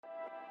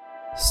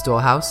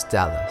Storehouse,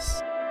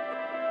 Dallas.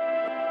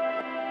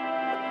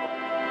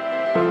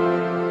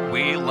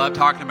 We love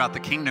talking about the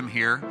kingdom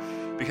here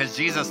because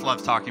Jesus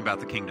loves talking about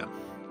the kingdom.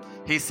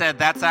 He said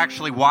that's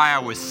actually why I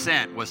was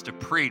sent, was to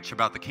preach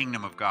about the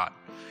kingdom of God.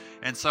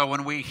 And so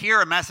when we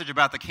hear a message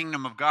about the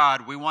kingdom of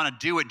God, we want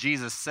to do what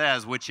Jesus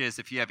says, which is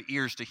if you have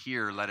ears to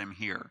hear, let him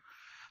hear.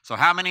 So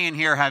how many in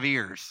here have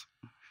ears?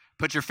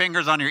 Put your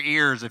fingers on your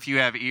ears if you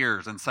have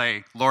ears and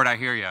say, Lord, I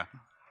hear you.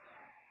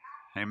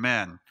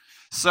 Amen.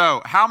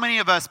 So how many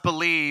of us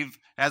believe,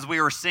 as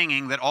we were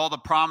singing, that all the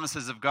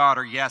promises of God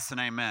are yes and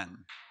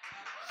amen?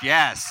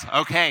 Yes.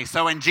 Okay.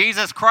 So in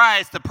Jesus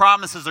Christ, the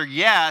promises are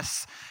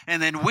yes.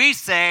 And then we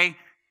say,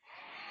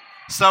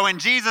 so in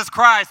Jesus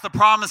Christ, the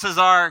promises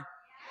are,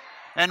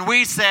 and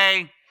we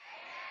say,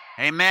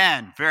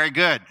 amen. Very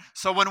good.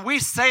 So when we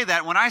say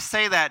that, when I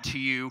say that to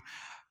you,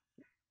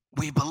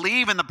 we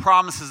believe in the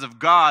promises of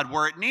God.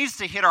 Where it needs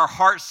to hit our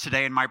hearts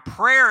today, and my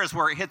prayer is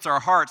where it hits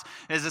our hearts,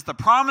 is that the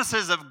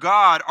promises of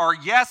God are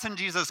yes in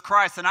Jesus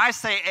Christ. And I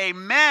say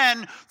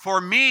amen for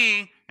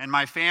me and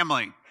my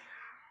family.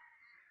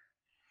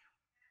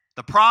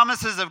 The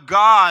promises of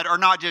God are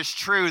not just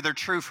true, they're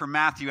true for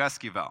Matthew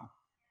Esquivel.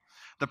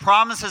 The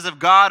promises of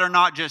God are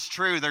not just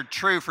true, they're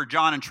true for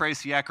John and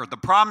Tracy Eckert. The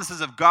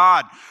promises of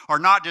God are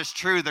not just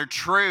true, they're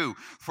true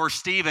for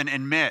Stephen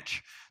and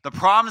Mitch. The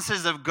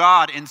promises of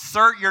God,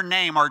 insert your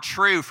name, are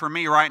true for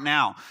me right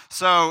now.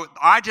 So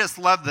I just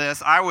love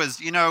this.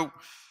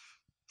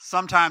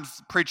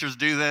 Sometimes preachers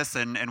do this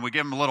and we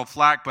give them a little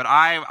flack, but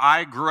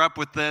I grew up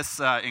with this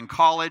in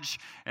college,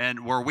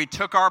 and where we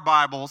took our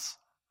Bibles.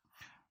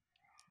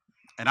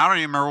 And I don't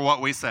even remember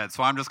what we said,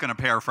 so I'm just going to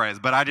paraphrase.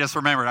 But I just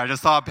remembered. I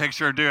just saw a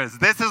picture of doing this.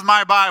 This is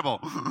my Bible.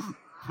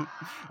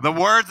 The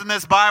words in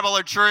this Bible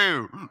are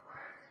true.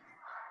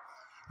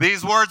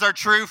 These words are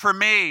true for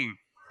me.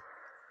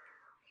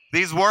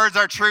 These words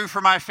are true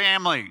for my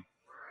family.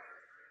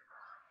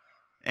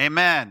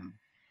 Amen.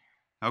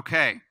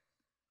 Okay.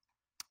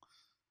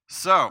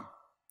 So,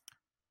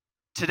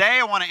 today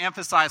I want to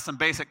emphasize some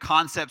basic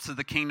concepts of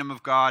the kingdom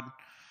of God.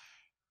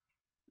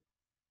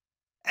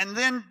 And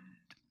then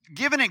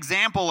give an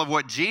example of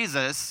what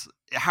Jesus,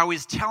 how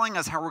he's telling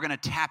us how we're going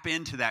to tap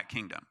into that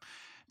kingdom.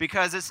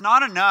 Because it's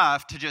not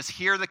enough to just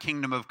hear the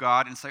kingdom of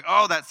God and say,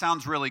 oh, that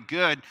sounds really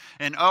good,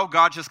 and oh,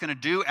 God's just going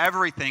to do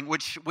everything,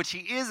 which he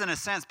is in a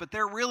sense, but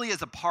there really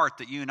is a part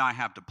that you and I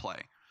have to play.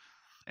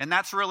 And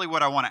that's really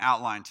what I want to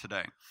outline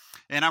today.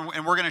 And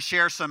we're going to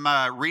share some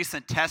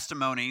recent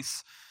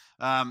testimonies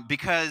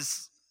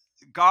because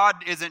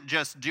God isn't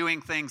just doing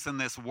things in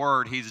this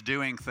word, he's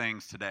doing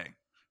things today.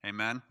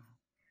 Amen?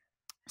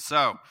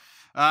 So,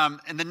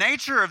 and the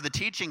nature of the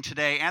teaching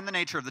today and the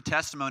nature of the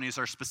testimonies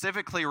are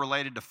specifically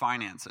related to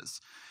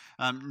finances.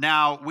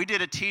 Now, we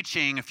did a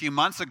teaching a few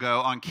months ago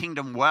on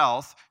kingdom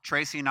wealth.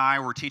 Tracy and I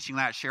were teaching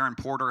that. Sharon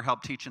Porter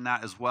helped teaching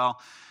that as well.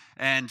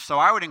 And so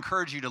I would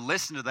encourage you to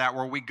listen to that,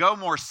 where we go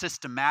more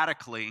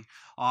systematically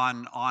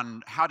on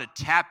how to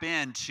tap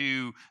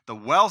into the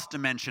wealth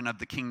dimension of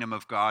the kingdom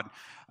of God.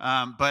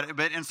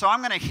 And so I'm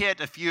going to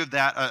hit a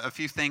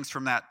few things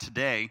from that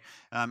today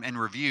and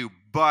review.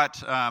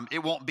 But it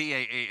won't be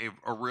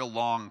a real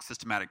long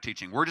systematic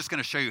teaching. We're just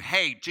going to show you,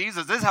 hey, this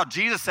is how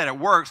Jesus said it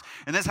works,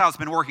 and this is how it's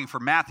been working for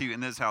Matthew,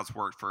 and this is how it's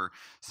worked for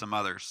some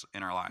others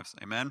in our lives.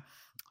 Amen?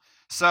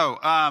 So,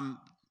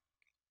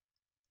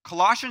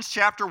 Colossians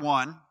chapter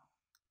 1,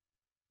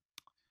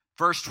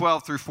 verse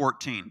 12 through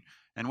 14.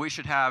 And we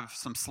should have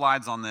some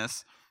slides on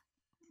this.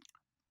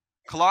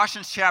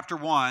 Colossians chapter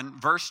 1,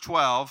 verse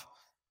 12,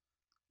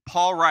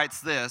 Paul writes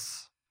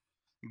this: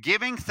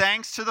 giving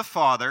thanks to the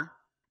Father,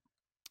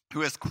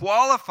 who has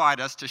qualified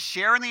us to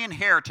share in the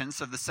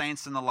inheritance of the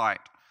saints in the light.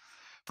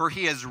 For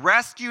he has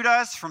rescued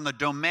us from the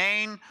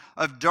domain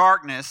of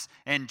darkness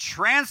and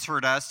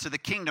transferred us to the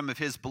kingdom of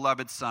his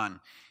beloved Son,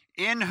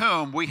 in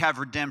whom we have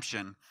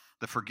redemption,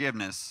 the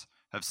forgiveness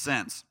of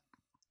sins.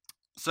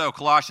 So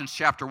Colossians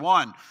chapter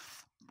 1,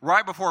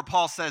 right before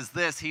Paul says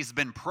this, he's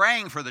been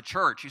praying for the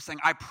church. He's saying,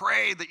 I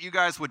pray that you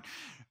guys would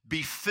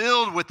be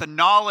filled with the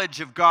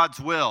knowledge of God's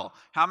will.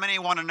 How many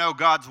want to know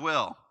God's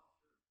will?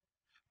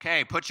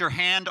 Okay, put your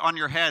hand on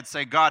your head.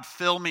 Say, God,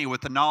 fill me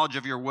with the knowledge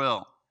of your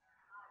will.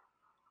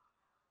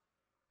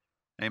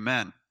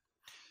 Amen.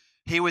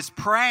 He was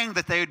praying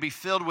that they would be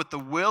filled with the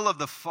will of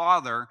the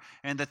Father,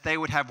 and that they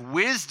would have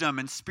wisdom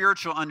and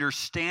spiritual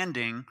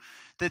understanding,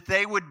 that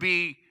they would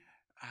be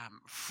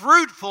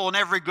fruitful in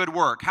every good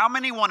work. How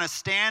many want to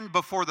stand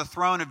before the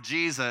throne of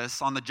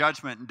Jesus on the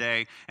judgment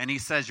day and he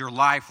says your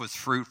life was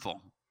fruitful?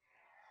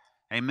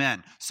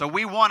 Amen. So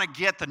we want to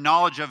get the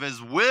knowledge of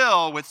his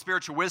will with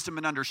spiritual wisdom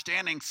and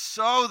understanding,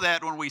 so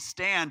that when we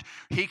stand,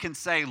 he can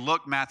say,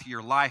 look, Matthew,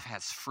 your life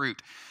has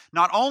fruit.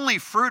 Not only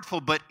fruitful,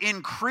 but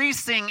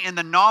increasing in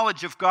the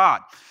knowledge of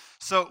God.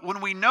 So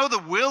when we know the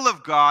will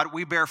of God,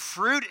 we bear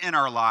fruit in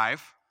our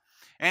life,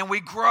 and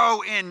we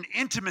grow in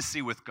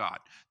intimacy with God.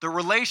 The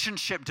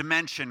relationship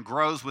dimension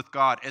grows with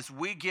God as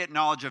we get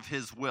knowledge of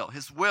his will,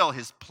 his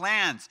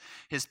plans,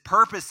 his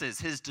purposes,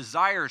 his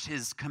desires,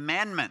 his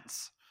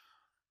commandments.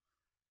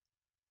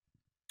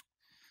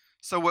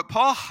 So what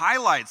Paul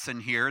highlights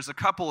in here is a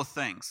couple of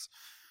things.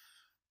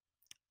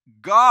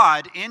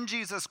 God in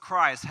Jesus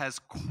Christ has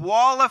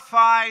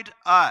qualified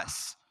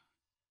us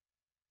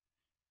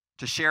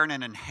to share in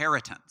an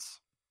inheritance.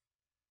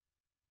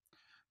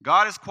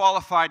 God has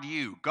qualified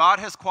you. God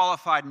has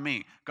qualified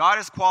me. God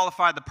has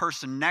qualified the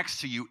person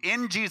next to you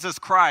in Jesus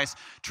Christ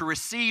to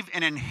receive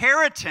an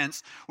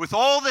inheritance with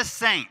all the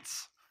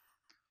saints.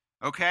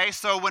 Okay,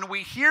 so when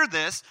we hear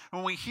this,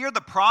 when we hear the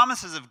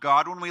promises of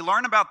God, when we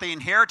learn about the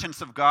inheritance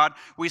of God,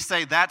 we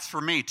say, that's for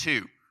me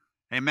too.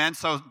 Amen?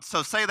 So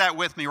say that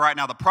with me right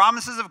now. The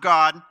promises of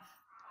God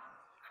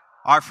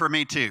are for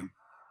me too.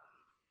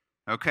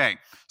 Okay,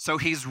 so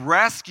he's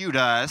rescued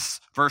us,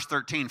 verse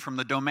 13, from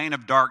the domain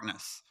of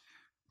darkness.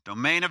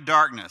 Domain of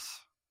darkness.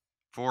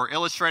 For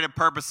illustrative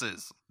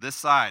purposes, this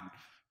side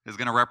is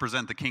going to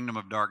represent the kingdom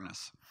of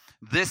darkness.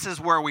 This is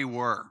where we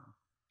were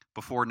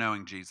before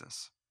knowing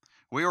Jesus.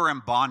 We were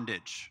in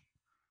bondage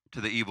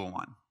to the evil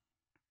one.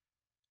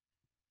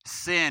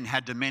 Sin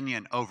had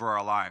dominion over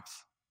our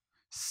lives.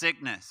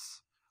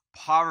 Sickness,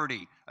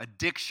 poverty,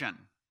 addiction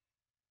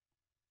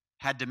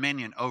had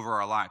dominion over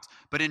our lives.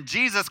 But in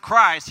Jesus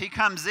Christ, he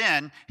comes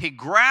in, he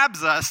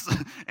grabs us,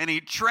 and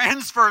he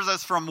transfers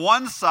us from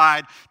one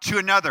side to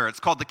another. It's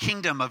called the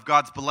kingdom of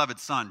God's beloved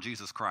Son,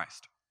 Jesus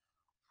Christ.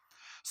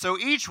 So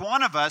each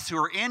one of us who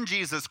are in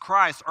Jesus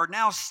Christ are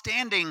now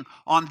standing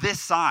on this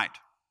side.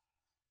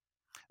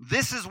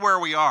 This is where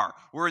we are.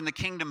 We're in the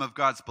kingdom of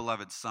God's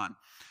beloved Son.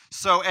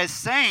 So as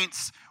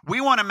saints,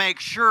 we want to make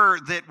sure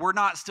that we're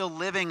not still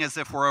living as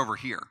if we're over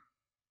here.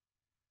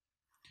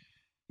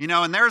 You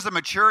know, and there's a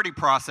maturity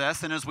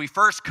process, and as we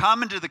first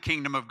come into the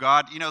kingdom of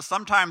God, you know,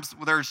 sometimes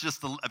there's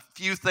just a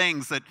few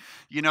things that,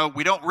 you know,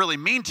 we don't really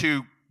mean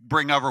to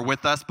bring over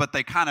with us, but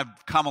they kind of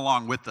come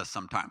along with us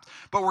sometimes.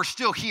 But we're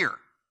still here.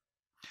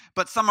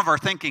 But some of our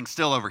thinking's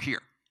still over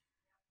here.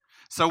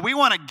 So we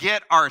want to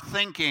get our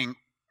thinking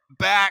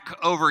back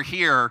over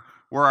here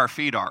where our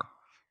feet are.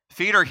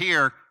 Feet are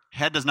here,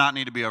 head does not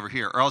need to be over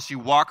here, or else you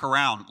walk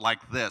around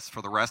like this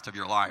for the rest of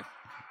your life.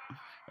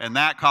 And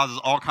that causes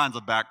all kinds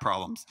of back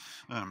problems.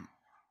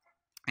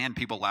 And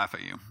people laugh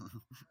at you.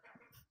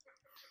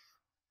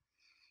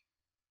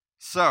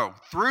 So,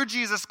 through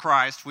Jesus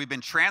Christ, we've been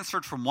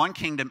transferred from one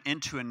kingdom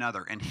into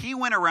another. And he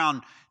went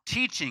around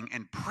teaching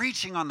and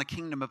preaching on the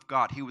kingdom of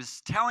God. He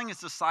was telling his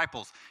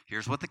disciples,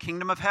 here's what the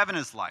kingdom of heaven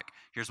is like.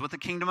 Here's what the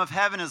kingdom of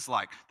heaven is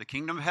like. The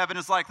kingdom of heaven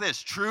is like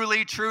this.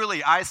 Truly,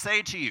 truly, I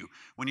say to you.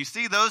 When you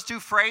see those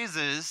two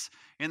phrases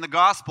in the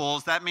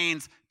Gospels, that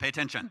means pay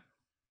attention.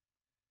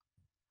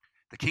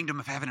 The kingdom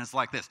of heaven is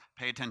like this.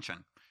 Pay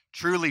attention.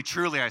 Truly,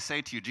 truly, I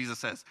say to you, Jesus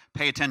says,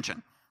 pay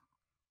attention.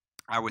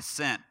 I was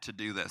sent to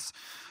do this.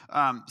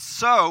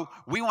 So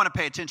we want to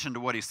pay attention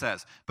to what he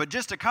says. But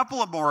just a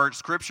couple of more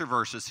scripture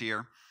verses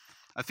here.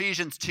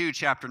 Ephesians 2,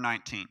 chapter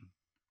 19.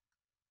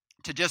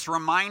 To just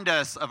remind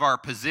us of our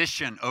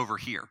position over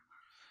here.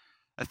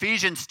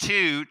 Ephesians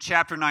 2,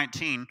 chapter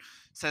 19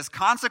 says,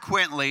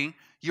 consequently,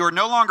 you are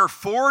no longer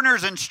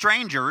foreigners and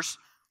strangers.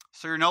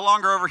 So you're no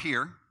longer over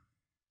here.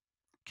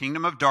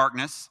 Kingdom of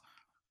darkness,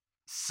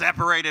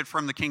 separated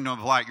from the kingdom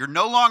of light. You're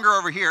no longer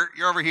over here.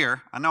 You're over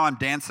here. I know I'm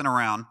dancing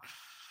around.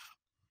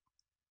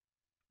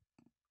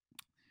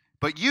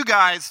 But you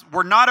guys,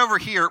 we're not over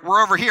here.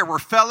 We're over here. We're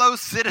fellow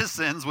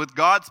citizens with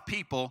God's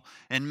people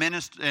and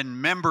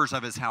members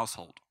of his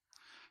household.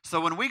 So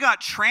when we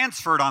got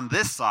transferred on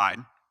this side,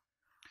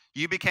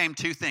 you became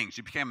two things.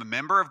 You became a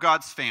member of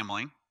God's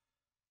family,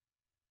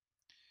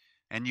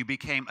 and you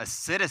became a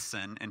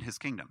citizen in his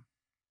kingdom.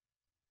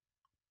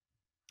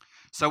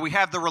 So we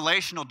have the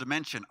relational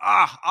dimension.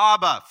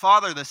 Abba,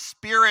 Father, the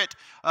spirit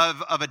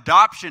of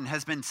adoption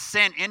has been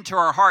sent into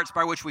our hearts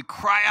by which we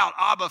cry out,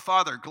 Abba,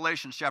 Father,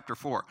 Galatians chapter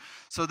 4.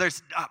 So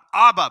there's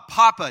Abba,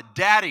 Papa,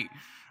 Daddy.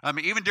 I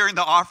mean, even during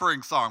the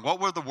offering song, what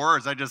were the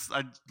words? I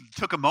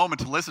took a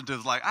moment to listen to. It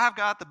was like, I've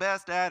got the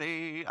best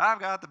daddy. I've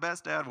got the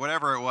best dad.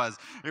 Whatever it was.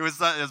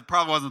 It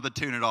probably wasn't the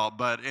tune at all.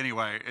 But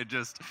anyway,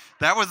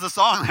 that was the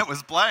song that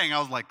was playing. I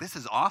was like, this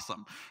is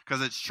awesome.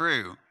 Because it's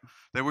true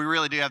that we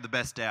really do have the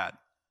best dad.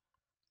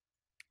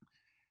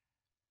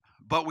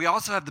 But we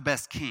also have the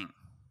best king.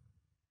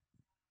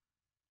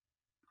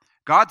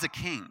 God's a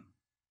king.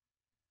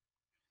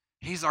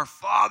 He's our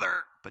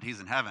father, but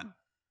he's in heaven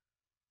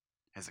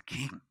as a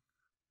king.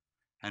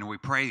 And we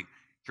pray,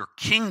 your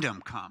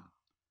kingdom come,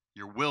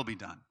 your will be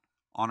done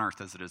on earth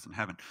as it is in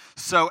heaven.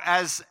 So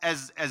as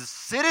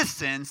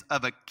citizens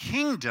of a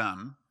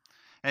kingdom,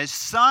 as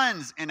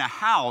sons in a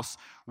house,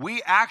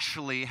 we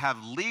actually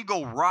have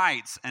legal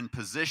rights and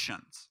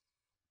positions.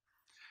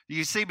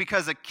 You see,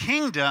 because a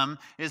kingdom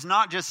is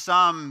not just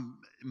some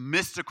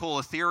mystical,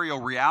 ethereal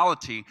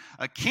reality.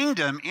 A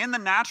kingdom, in the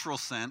natural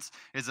sense,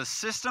 is a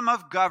system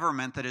of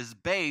government that is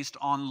based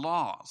on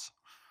laws.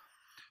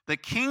 The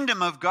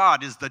kingdom of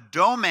God is the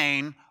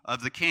domain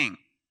of the king.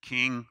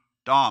 Kingdom,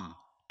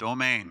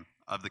 domain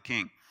of the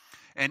king.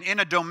 And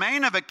in a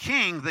domain of a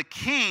king, the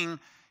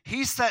king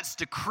He sets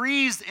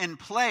decrees in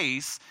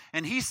place,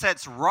 and he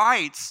sets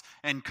rights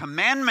and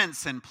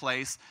commandments in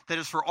place that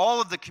is for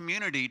all of the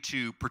community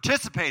to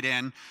participate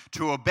in,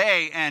 to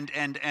obey, and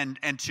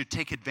to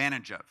take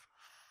advantage of.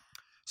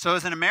 So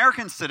as an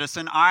American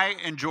citizen, I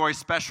enjoy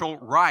special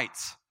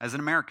rights as an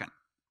American.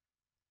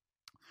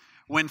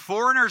 When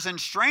foreigners and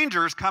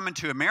strangers come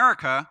into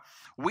America,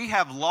 we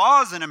have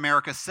laws in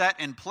America set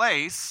in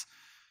place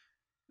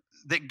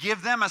that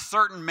give them a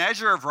certain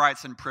measure of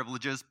rights and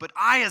privileges, but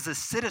I, as a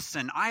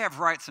citizen, I have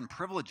rights and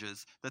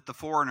privileges that the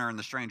foreigner and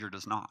the stranger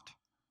does not.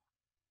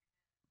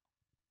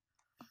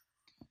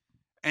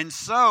 And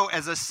so,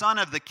 as a son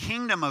of the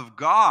kingdom of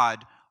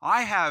God,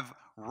 I have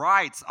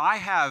rights, I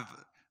have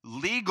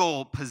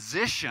legal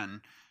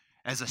position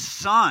as a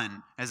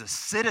son, as a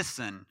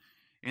citizen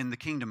in the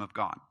kingdom of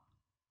God.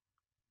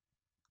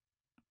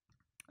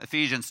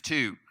 Ephesians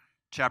chapter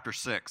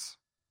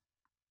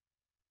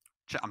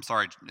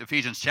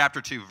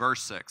 2,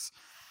 verse 6.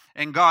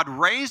 And God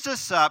raised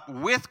us up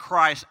with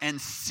Christ and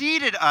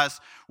seated us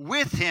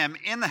with him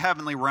in the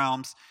heavenly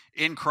realms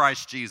in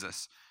Christ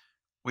Jesus.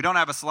 We don't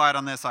have a slide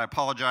on this. I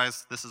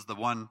apologize. This is the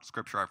one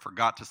scripture I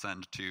forgot to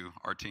send to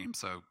our team.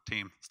 So,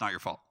 team, it's not your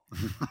fault.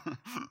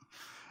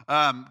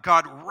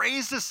 God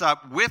raised us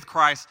up with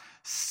Christ,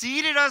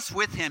 seated us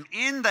with him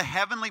in the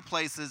heavenly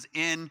places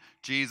in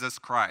Jesus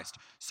Christ.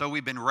 So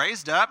we've been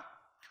raised up.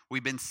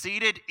 We've been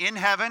seated in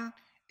heaven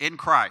in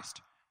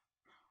Christ.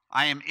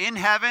 I am in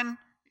heaven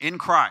in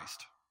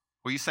Christ.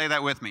 Will you say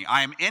that with me?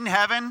 I am in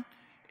heaven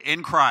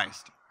in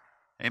Christ.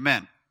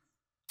 Amen.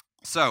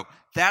 So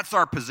that's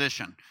our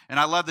position. And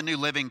I love the New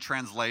Living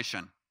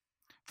Translation.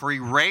 For he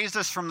raised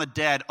us from the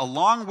dead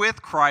along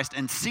with Christ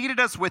and seated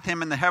us with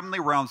him in the heavenly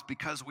realms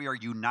because we are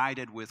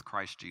united with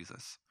Christ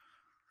Jesus.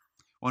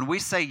 When we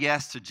say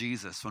yes to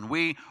Jesus, when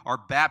we are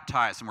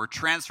baptized and we're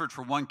transferred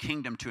from one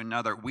kingdom to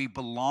another, we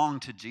belong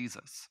to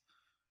Jesus.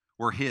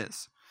 We're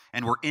his.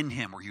 And we're in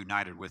him. We're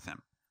united with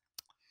him.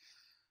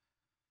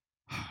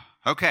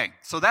 Okay,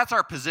 so that's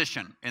our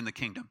position in the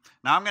kingdom.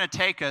 Now I'm going to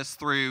take us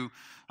through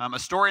a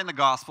story in the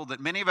gospel that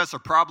many of us are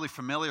probably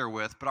familiar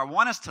with, but I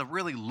want us to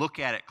really look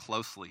at it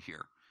closely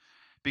here.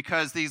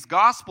 Because these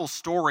gospel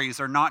stories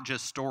are not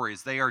just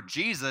stories. They are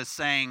Jesus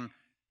saying,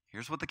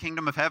 here's what the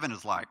kingdom of heaven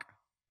is like.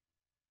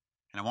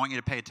 And I want you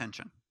to pay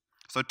attention.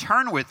 So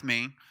turn with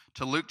me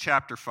to Luke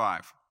chapter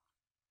 5.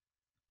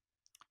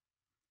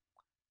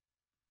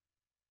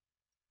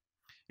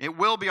 It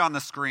will be on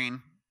the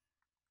screen.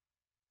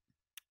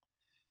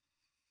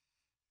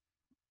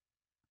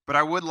 But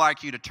I would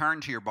like you to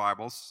turn to your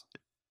Bibles,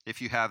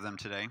 if you have them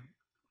today.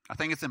 I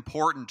think it's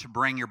important to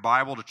bring your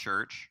Bible to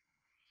church,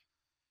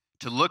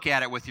 to look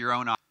at it with your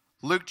own eyes.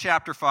 Luke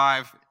chapter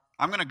 5,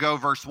 I'm going to go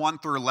verse 1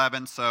 through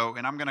 11,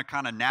 and I'm going to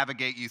kind of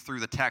navigate you through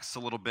the text a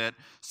little bit.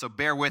 So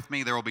bear with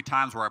me. There will be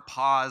times where I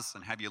pause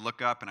and have you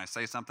look up and I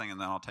say something,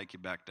 and then I'll take you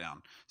back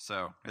down.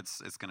 So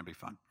it's going to be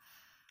fun.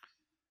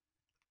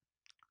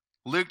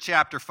 Luke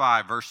chapter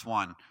 5, verse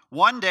 1.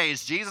 One day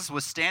as Jesus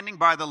was standing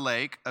by the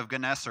lake of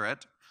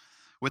Gennesaret,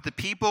 with the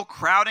people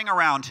crowding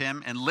around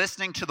him and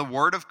listening to the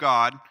word of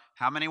God.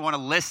 How many want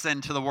to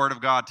listen to the word of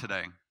God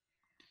today?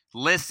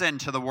 Listen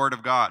to the word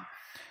of God.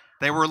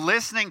 They were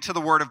listening to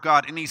the word of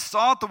God, and he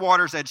saw at the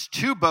water's edge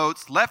 2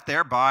 boats left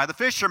there by the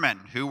fishermen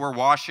who were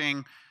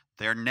washing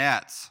their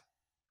nets.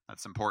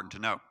 That's important to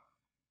know.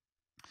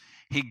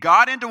 He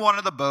got into one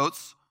of the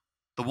boats,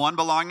 the one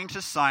belonging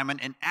to Simon,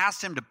 and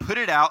asked him to put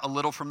it out a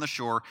little from the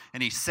shore,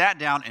 and he sat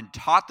down and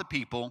taught the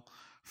people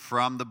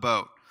from the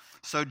boat.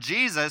 So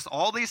Jesus,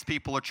 all these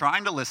people are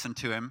trying to listen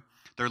to him.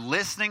 They're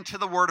listening to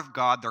the word of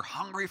God. They're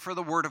hungry for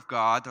the word of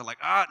God. They're like,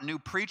 new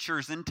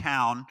preacher's in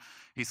town.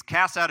 He's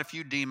cast out a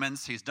few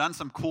demons. He's done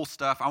some cool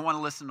stuff. I want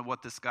to listen to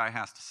what this guy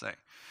has to say.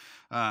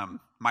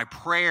 My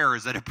prayer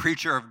is that a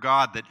preacher of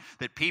God,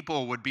 that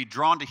people would be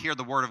drawn to hear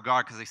the word of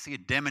God because they see a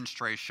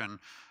demonstration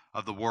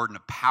of the word and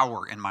of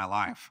power in my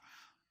life.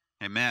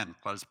 Amen.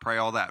 Let us pray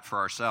all that for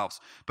ourselves.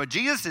 But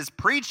Jesus is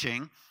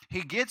preaching.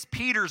 He gets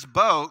Peter's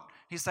boat.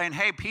 He's saying,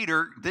 hey,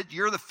 Peter,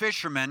 you're the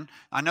fisherman.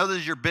 I know this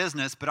is your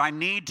business, but I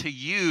need to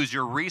use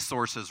your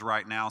resources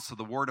right now so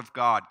the word of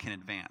God can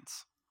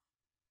advance.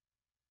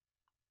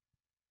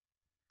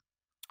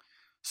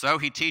 So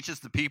he teaches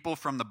the people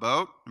from the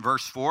boat.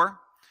 Verse 4,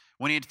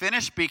 when he had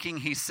finished speaking,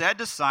 he said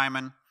to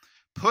Simon,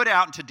 put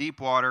out into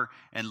deep water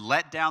and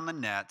let down the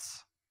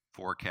nets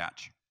for a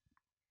catch.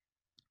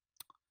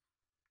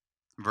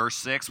 Verse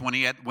 6,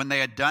 when they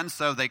had done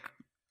so,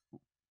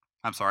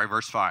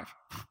 verse 5.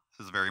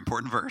 This is a very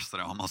important verse that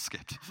I almost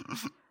skipped.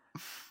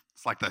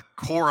 It's like the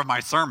core of my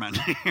sermon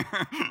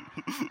here.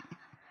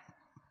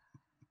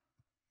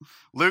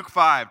 Luke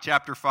 5,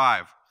 chapter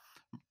 5.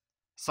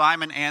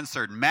 Simon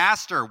answered,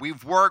 Master,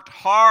 we've worked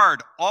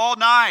hard all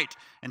night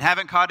and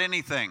haven't caught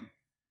anything.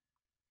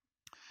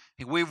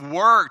 We've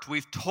worked,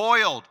 we've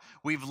toiled,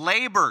 we've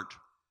labored.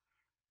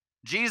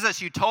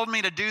 Jesus, you told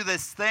me to do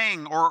this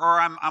thing, or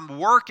I'm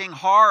working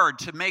hard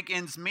to make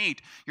ends meet.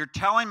 You're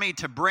telling me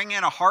to bring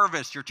in a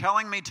harvest. You're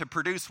telling me to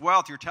produce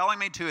wealth. You're telling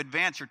me to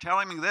advance. You're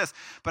telling me this,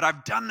 but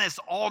I've done this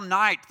all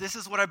night. This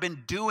is what I've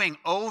been doing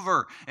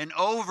over and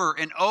over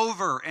and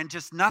over, and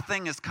just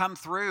nothing has come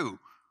through.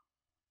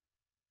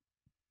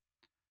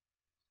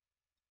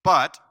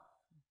 But,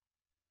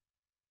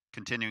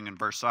 continuing in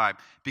verse 5,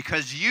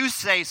 because you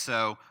say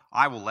so,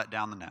 I will let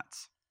down the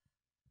nets.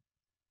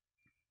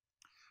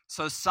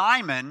 So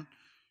Simon,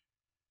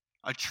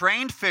 a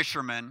trained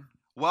fisherman,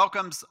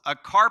 welcomes a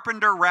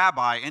carpenter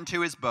rabbi into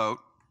his boat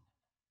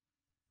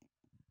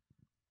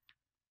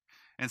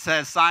and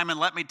says, Simon,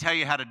 let me tell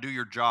you how to do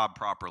your job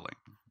properly.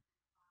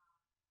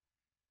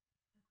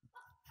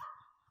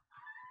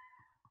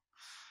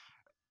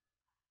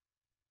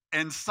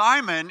 And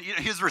Simon,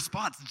 his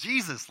response,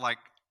 Jesus,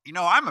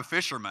 I'm a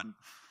fisherman.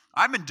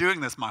 I've been doing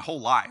this my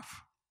whole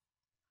life.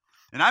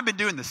 And I've been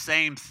doing the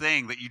same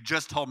thing that you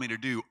just told me to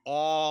do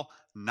all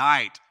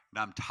night. And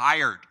I'm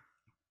tired.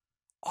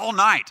 All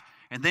night.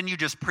 And then you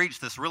just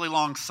preached this really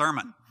long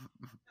sermon.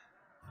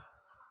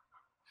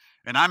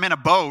 And I'm in a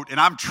boat and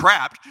I'm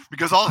trapped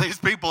because all these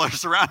people are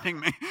surrounding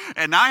me.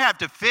 And I have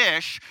to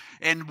fish.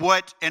 And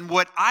what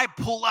I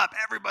pull up,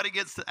 everybody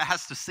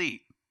has to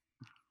see.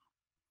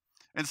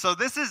 And so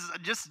this is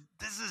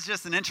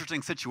just an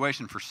interesting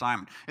situation for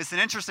Simon. It's an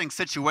interesting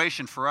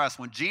situation for us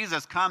when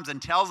Jesus comes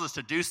and tells us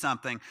to do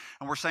something,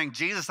 and we're saying,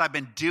 Jesus, I've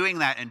been doing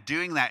that and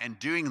doing that and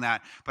doing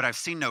that, but I've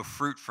seen no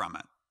fruit from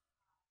it.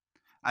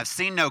 I've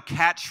seen no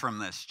catch from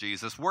this,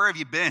 Jesus. Where have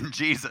you been,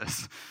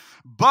 Jesus?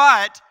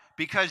 But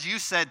because you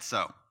said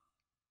so,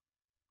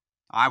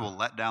 I will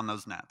let down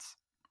those nets.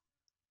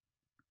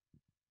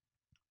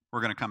 We're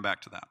going to come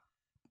back to that.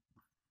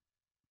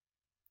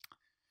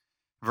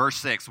 Verse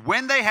 6,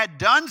 when they had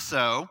done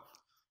so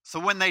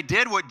when they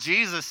did what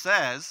Jesus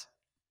says,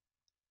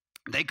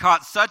 they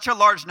caught such a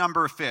large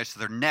number of fish that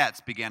their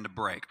nets began to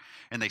break.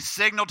 And they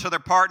signaled to their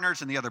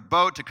partners in the other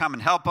boat to come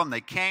and help them.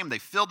 They came, they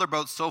filled their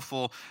boat so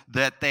full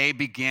that they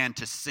began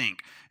to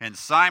sink. And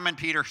Simon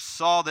Peter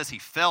saw this. He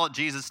fell at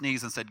Jesus'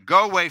 knees and said,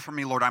 go away from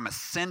me, Lord, I'm a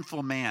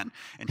sinful man.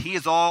 And he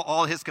and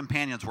all his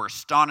companions were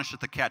astonished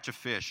at the catch of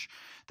fish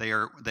they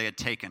had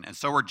taken. And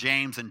so were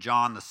James and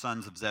John, the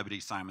sons of Zebedee,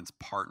 Simon's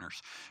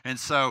partners. And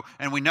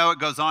we know it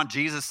goes on.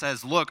 Jesus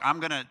says, look,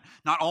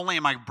 not only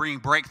am I bringing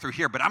breakthrough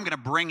here, but I'm going to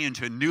bring you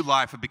into a new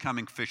life of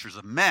becoming fishers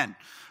of men.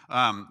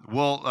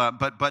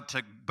 But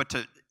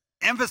to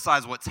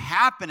emphasize what's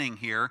happening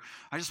here,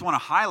 I just want to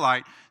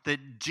highlight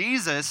that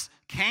Jesus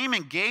came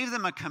and gave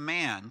them a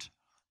command.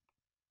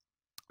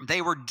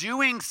 They were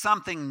doing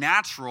something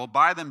natural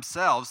by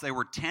themselves. They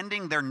were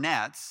tending their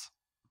nets.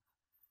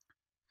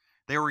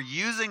 They were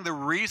using the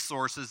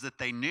resources that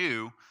they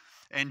knew,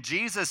 and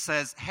Jesus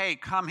says, hey,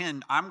 come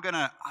in. I'm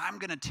gonna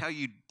tell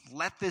you,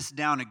 let this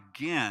down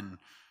again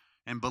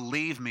and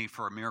believe me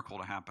for a miracle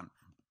to happen.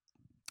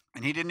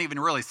 And he didn't even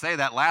really say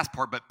that last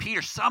part, but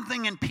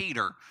something in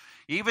Peter,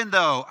 even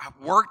though I've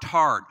worked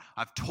hard,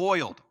 I've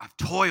toiled,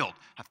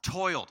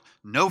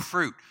 no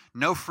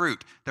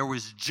fruit. There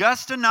was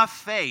just enough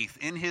faith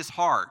in his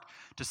heart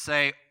to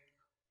say,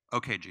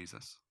 okay,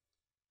 Jesus,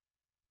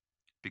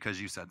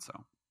 because you said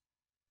so,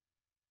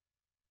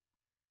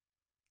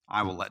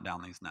 I will let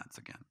down these nets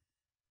again.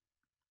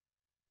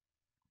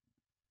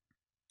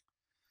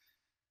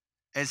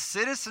 As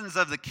citizens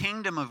of the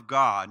kingdom of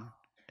God,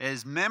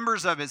 as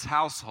members of his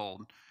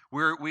household,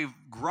 we've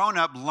grown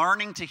up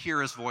learning to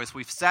hear his voice.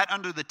 We've sat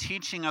under the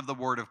teaching of the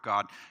word of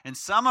God. And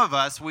some of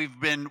us, we've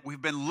been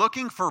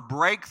looking for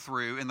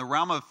breakthrough in the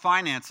realm of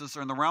finances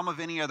or in the realm of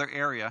any other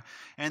area.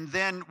 And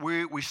then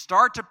we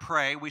start to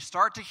pray. We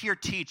start to hear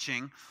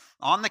teaching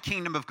on the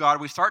kingdom of God.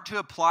 We start to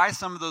apply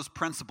some of those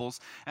principles,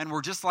 and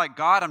we're just like,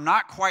 God, I'm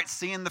not quite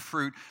seeing the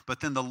fruit, but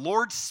then the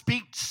Lord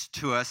speaks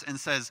to us and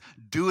says,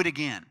 do it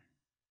again.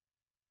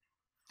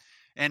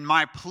 And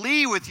my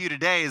plea with you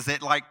today is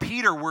that, like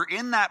Peter, we're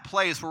in that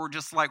place where we're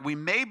just like, we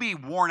may be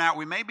worn out,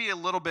 we may be a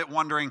little bit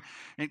wondering,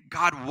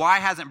 God, why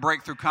hasn't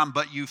breakthrough come?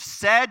 But you've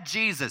said,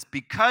 Jesus,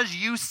 because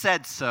you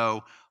said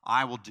so,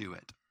 I will do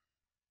it.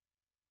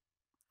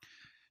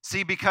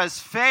 See, because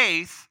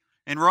faith,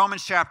 in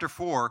Romans chapter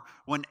 4,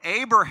 when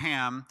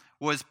Abraham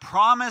was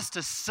promised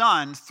a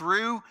son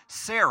through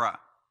Sarah,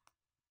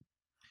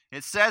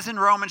 it says in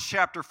Romans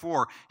chapter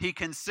 4, he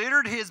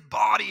considered his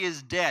body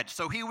as dead.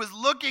 So he was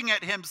looking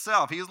at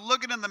himself. He was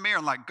looking in the mirror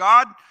and like,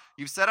 God,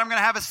 you've said I'm going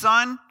to have a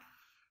son.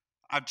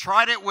 I've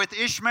tried it with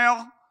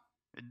Ishmael.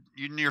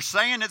 You're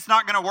saying it's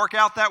not going to work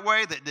out that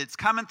way, that it's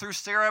coming through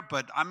Sarah.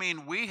 But,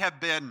 we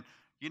have been,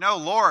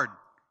 Lord,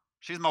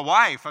 she's my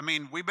wife.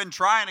 We've been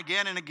trying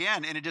again and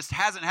again, and it just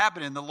hasn't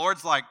happened. And the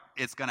Lord's like,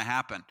 it's going to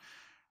happen.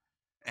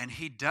 And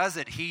he does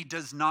it. He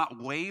does not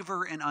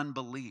waver in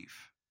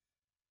unbelief,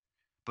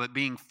 but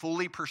being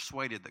fully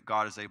persuaded that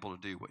God is able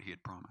to do what he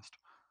had promised.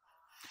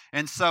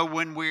 And so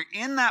when we're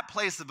in that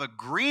place of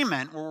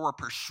agreement where we're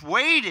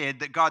persuaded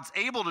that God's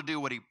able to do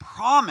what he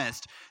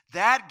promised,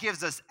 that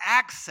gives us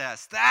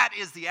access. That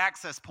is the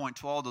access point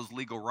to all those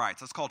legal rights.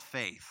 That's called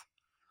faith.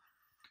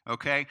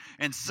 Okay?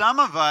 And some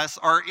of us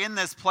are in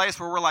this place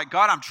where we're like,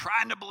 God, I'm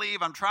trying to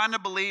believe, I'm trying to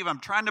believe, I'm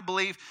trying to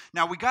believe.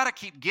 Now, we got to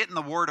keep getting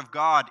the word of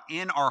God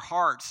in our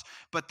hearts,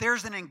 but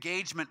there's an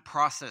engagement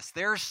process.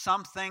 There's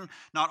something,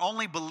 not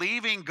only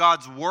believing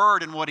God's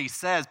word and what he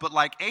says, but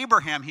like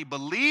Abraham, he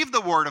believed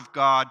the word of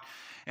God,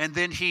 and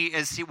then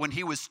when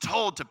he was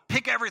told to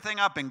pick everything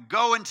up and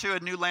go into a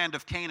new land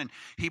of Canaan,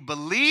 he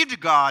believed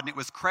God and it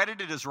was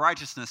credited as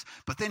righteousness,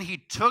 but then he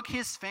took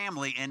his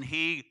family and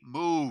he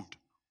moved.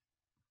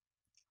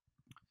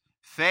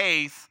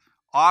 Faith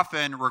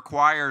often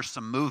requires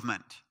some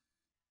movement.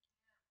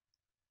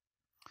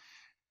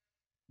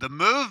 The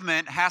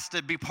movement has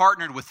to be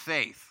partnered with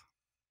faith.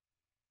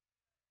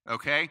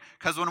 Okay?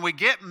 Because when we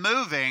get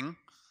moving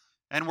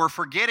and we're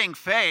forgetting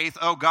faith,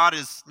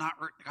 God's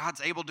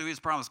able to do his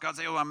promise. God's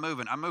able, I'm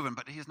moving,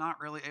 but he's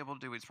not really able to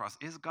do his promise.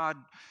 Is God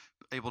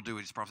able to do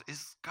his promise?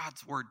 Is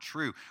God's word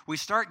true? We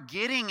start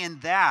getting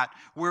in that,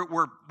 what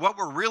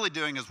we're really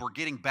doing is we're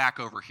getting back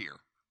over here.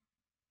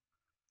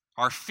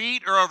 Our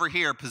feet are over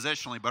here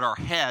positionally, but our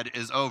head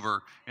is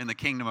over in the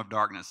kingdom of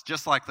darkness,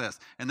 just like this.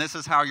 And this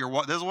is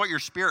what your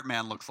spirit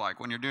man looks like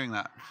when you're doing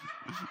that.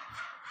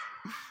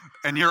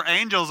 And your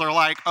angels are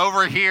like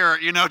over here,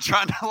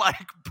 trying to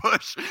like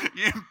push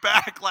you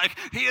back, like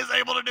he is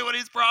able to do what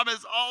he's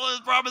promised. All of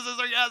his promises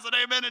are yes and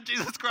amen in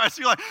Jesus Christ.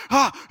 You're like,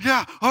 oh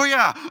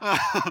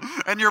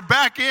yeah. And you're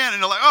back in and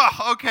you're like,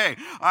 oh, okay,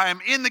 I am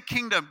in the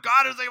kingdom.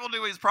 God is able to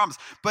do what he's promised.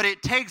 But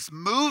it takes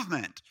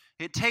movement.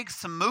 It takes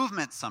some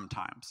movement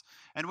sometimes.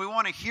 And we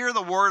want to hear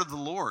the word of the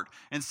Lord.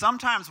 And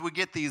sometimes we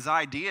get these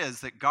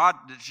ideas that God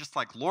is just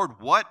like, Lord,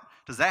 what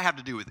does that have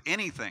to do with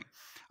anything?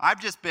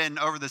 I've just been,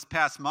 over this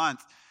past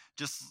month,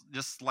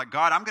 just like,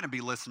 God, I'm going to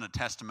be listening to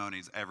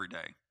testimonies every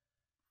day.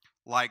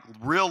 Like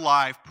real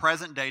life,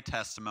 present day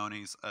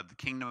testimonies of the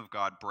kingdom of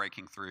God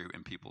breaking through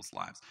in people's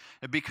lives.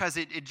 Because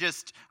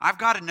I've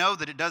got to know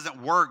that it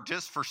doesn't work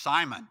just for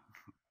Simon.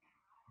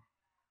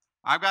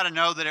 I've got to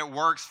know that it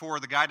works for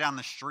the guy down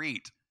the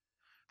street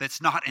that's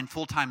not in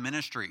full-time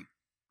ministry.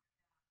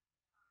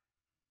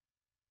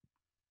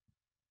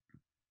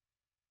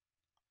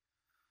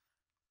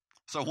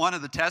 So one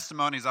of the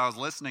testimonies I was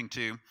listening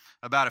to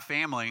about a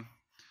family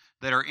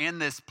that are in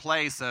this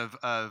place of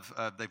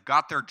they've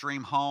got their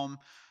dream home,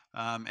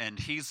 and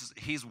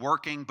he's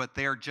working, but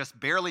they're just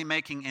barely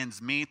making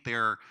ends meet.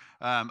 They're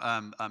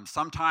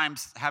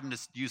sometimes having to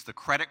use the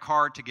credit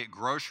card to get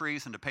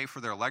groceries and to pay for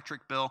their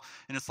electric bill.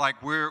 And it's like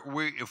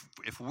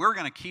if we're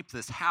going to keep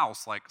this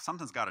house, like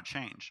something's got to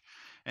change.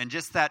 And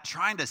just that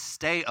trying to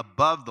stay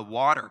above the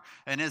water.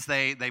 And as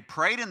they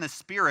prayed in the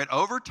Spirit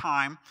over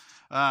time,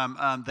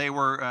 they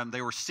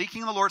were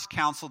seeking the Lord's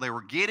counsel. They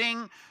were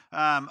getting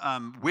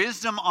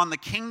wisdom on the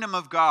kingdom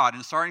of God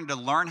and starting to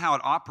learn how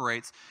it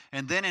operates.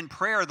 And then in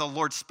prayer, the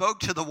Lord spoke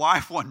to the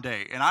wife one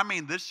day. And I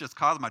mean, this just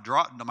caused my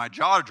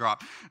jaw to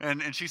drop.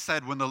 And she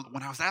said, when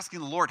I was asking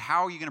the Lord,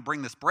 how are you going to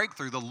bring this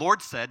breakthrough? The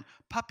Lord said,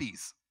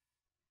 puppies.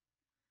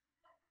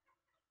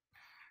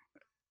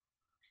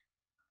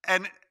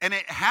 And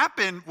it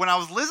happened when I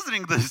was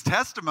listening to this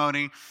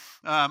testimony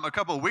a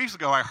couple of weeks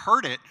ago. I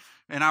heard it,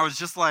 and I was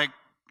just like,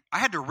 I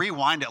had to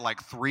rewind it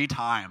like 3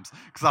 times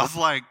because I was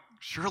like,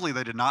 surely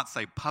they did not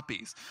say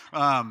puppies.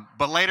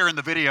 But later in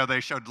the video, they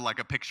showed like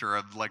a picture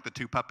of like the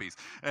 2 puppies.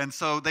 And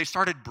so they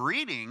started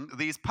breeding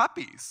these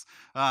puppies.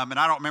 And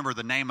I don't remember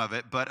the name of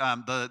it, but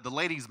the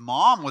lady's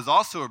mom was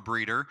also a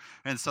breeder.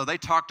 And so they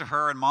talked to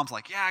her, and mom's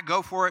like, yeah,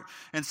 go for it.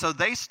 And so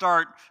they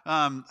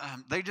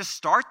just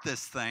start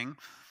this thing.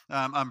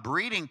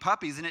 Breeding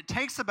puppies, and it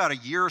takes about a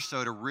year or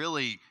so to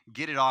really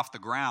get it off the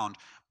ground.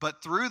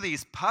 But through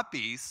these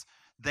puppies,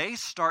 they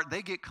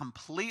get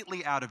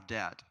completely out of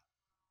debt.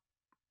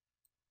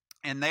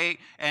 And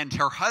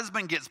her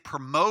husband gets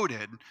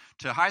promoted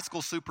to high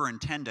school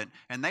superintendent,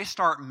 and they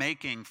start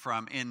making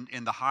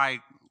in the high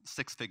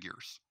 6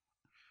 figures.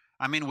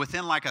 I mean,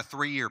 within like a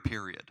 3-year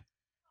period.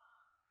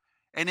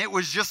 And it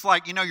was just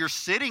like, you're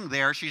sitting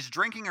there, she's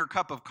drinking her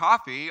cup of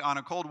coffee on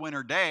a cold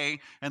winter day,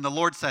 and the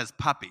Lord says,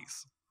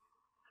 puppies.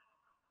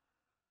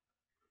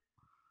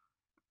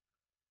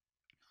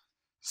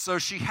 So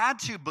she had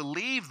to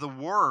believe the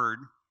word,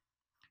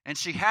 and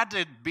she had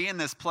to be in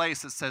this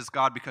place that says,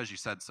 God, because you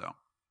said so.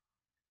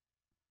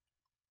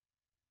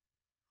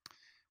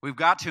 We've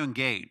got to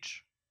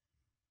engage.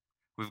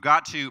 We've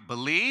got to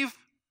believe,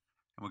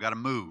 and we've got to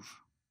move.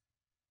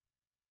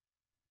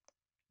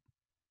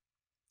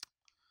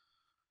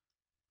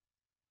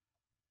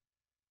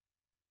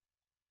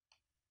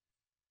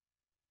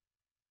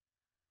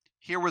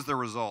 Here was the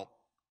result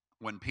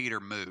when Peter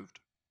moved.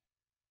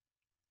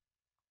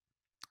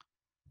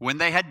 When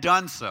they had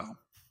done so,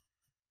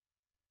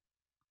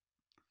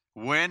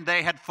 when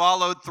they had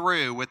followed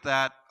through with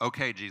that,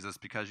 okay, Jesus,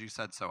 because you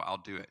said so, I'll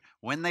do it.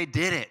 When they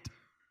did it,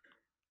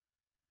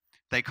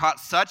 they caught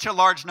such a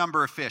large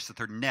number of fish that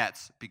their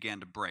nets began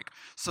to break.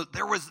 So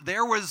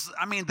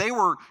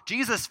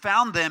Jesus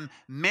found them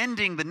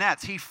mending the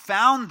nets. He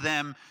found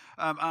them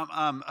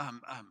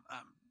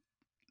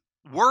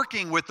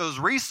working with those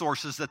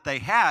resources that they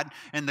had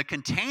and the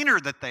container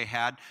that they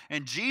had.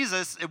 And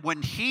Jesus,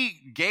 when he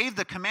gave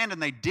the command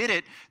and they did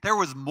it, there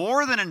was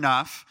more than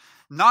enough,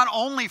 not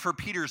only for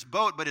Peter's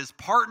boat, but his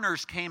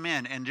partners came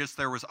in and just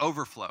there was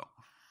overflow.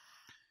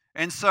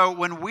 And so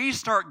when we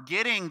start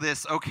getting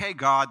this, okay,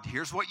 God,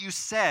 here's what you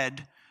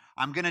said.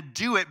 I'm going to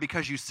do it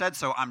because you said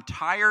so. I'm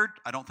tired.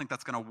 I don't think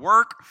that's going to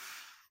work.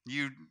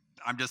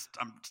 I'm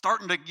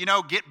starting to,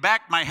 get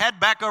my head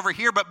back over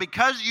here, but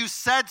because you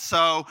said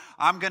so,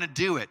 I'm going to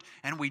do it.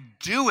 And we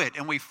do it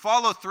and we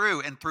follow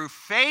through, and through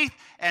faith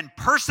and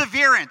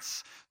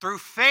perseverance,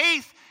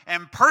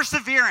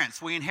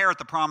 we inherit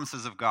the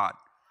promises of God.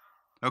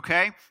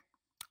 Okay?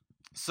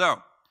 So,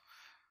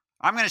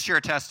 I'm going to share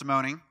a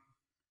testimony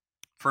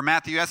for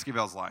Matthew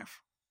Esquivel's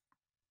life.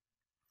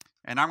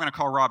 And I'm going to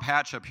call Rob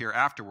Hatch up here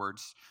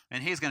afterwards,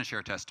 and he's going to share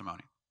a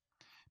testimony.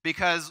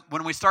 Because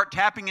when we start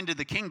tapping into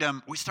the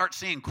kingdom, we start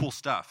seeing cool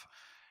stuff,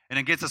 and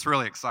it gets us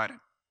really excited.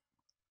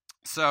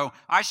 So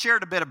I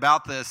shared a bit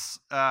about this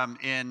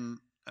in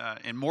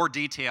more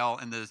detail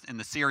in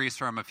the series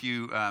from a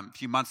few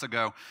months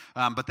ago,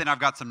 but then I've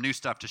got some new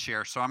stuff to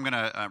share. So I'm going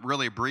to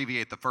really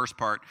abbreviate the first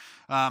part,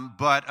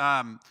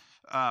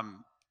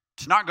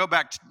 to not go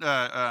back,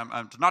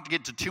 to not to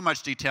get into too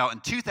much detail. In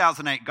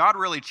 2008, God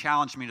really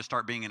challenged me to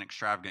start being an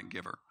extravagant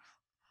giver,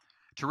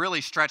 to really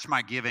stretch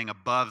my giving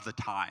above the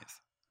tithe.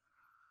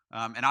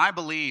 And I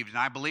believed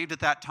at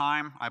that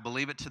time, I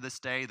believe it to this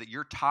day, that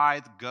your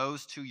tithe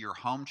goes to your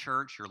home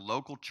church, your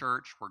local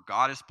church, where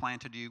God has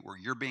planted you, where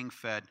you're being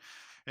fed,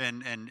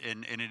 and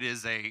it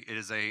is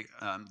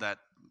that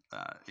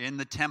in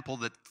the temple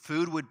that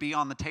food would be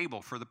on the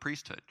table for the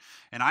priesthood.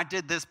 And I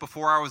did this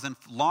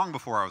long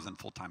before I was in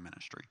full-time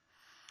ministry.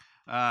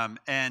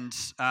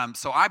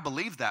 So I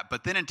believed that.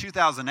 But then in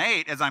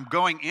 2008, as I'm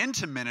going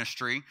into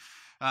ministry,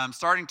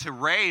 starting to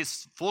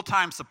raise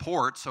full-time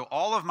support. So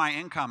all of my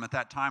income at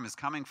that time is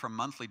coming from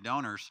monthly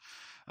donors.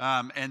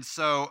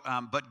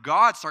 But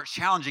God starts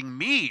challenging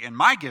me in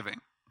my giving.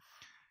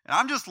 And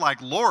I'm just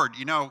like, Lord,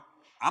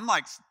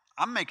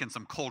 I'm making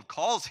some cold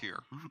calls here,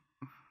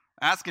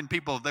 asking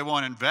people if they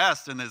want to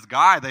invest in this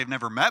guy they've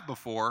never met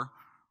before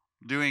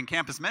doing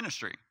campus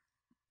ministry.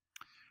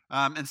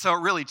 And so it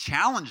really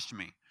challenged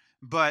me.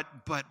 But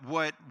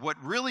what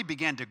really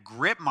began to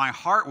grip my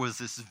heart was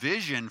this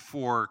vision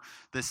for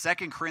the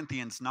 2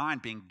 Corinthians 9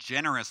 being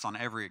generous on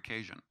every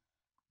occasion.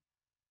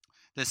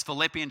 This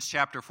Philippians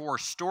chapter 4,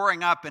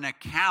 storing up an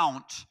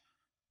account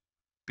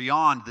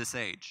beyond this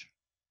age.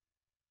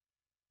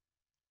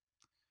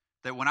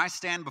 That when I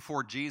stand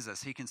before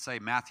Jesus, he can say,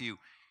 Matthew,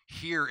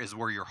 here is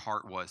where your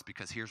heart was,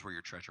 because here's where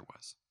your treasure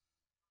was.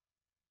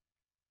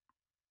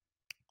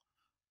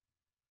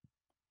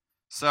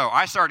 So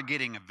I started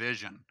getting a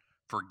vision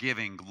for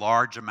giving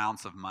large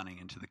amounts of money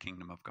into the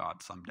kingdom of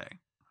God someday.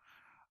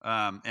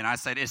 And I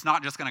said, it's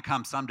not just going to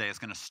come someday, it's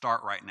going to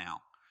start right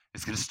now.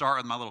 It's going to start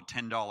with my little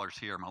 $10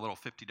 here, my little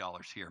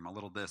 $50 here, my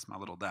little this, my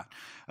little that.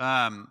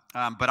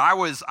 But I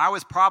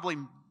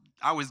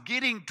was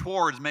getting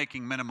towards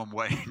making minimum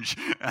wage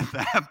at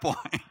that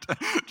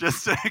point,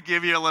 just to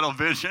give you a little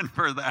vision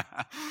for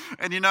that.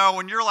 And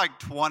when you're like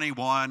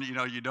 21,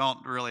 you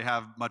don't really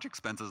have much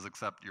expenses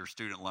except your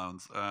student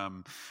loans.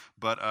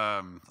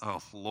 Oh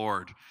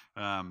Lord,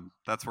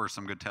 that's where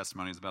some good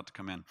testimony is about to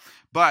come in.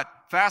 But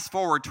fast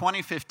forward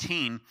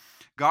 2015,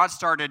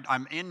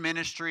 I'm in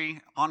ministry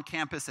on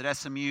campus at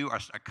SMU. I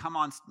come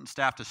on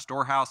staff to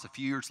Storehouse a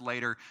few years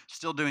later,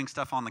 still doing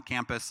stuff on the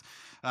campus.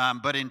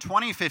 But in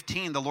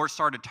 2015, the Lord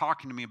started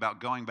talking to me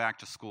about going back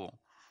to school.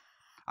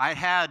 I'd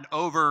had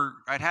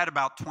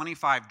about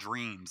 25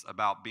 dreams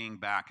about being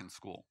back in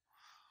school.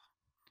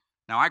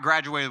 Now, I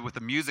graduated with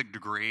a music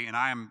degree, and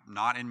I am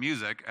not in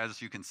music, as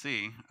you can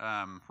see.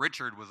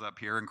 Richard was up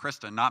here, and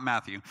Kristen, not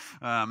Matthew,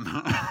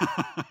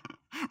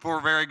 for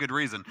a very good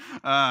reason.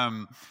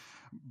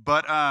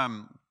 But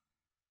I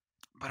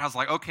was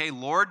like, okay,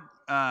 Lord,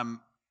 I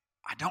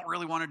don't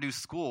really want to do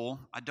school.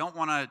 I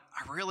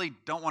really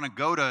don't want to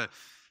go to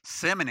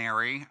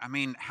seminary. I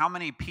mean, how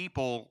many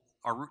people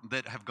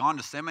that have gone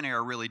to seminary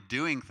are really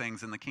doing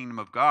things in the kingdom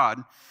of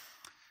God?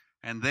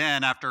 And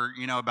then after,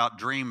 about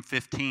dream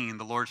 15,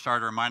 the Lord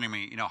started reminding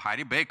me,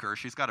 Heidi Baker,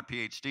 she's got a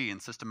PhD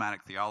in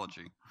systematic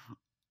theology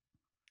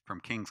from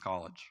King's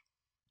College.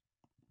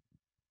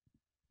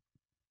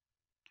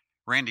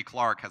 Randy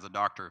Clark has a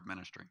doctor of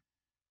ministry.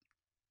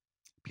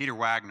 Peter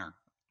Wagner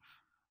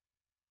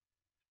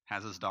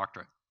has his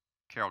doctorate.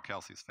 Carol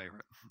Kelsey's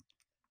favorite.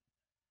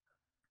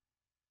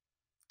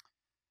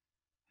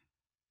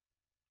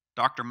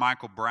 Dr.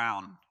 Michael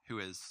Brown, who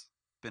has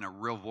been a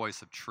real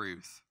voice of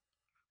truth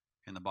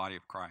in the body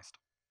of Christ.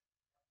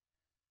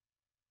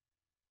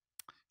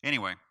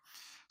 Anyway,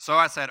 so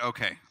I said,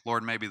 okay,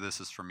 Lord, maybe this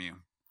is from you.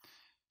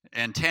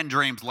 And 10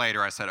 dreams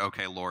later, I said,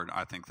 okay, Lord,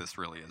 I think this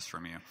really is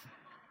from you.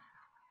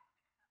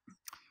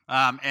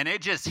 And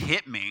it just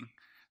hit me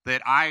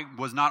that I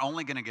was not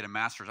only going to get a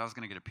master's, I was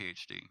going to get a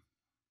PhD.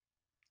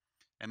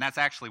 And that's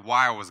actually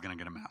why I was going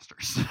to get a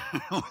master's,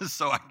 was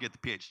so I could get the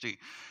PhD.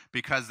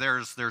 Because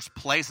there's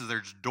places,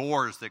 there's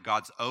doors that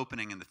God's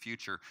opening in the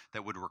future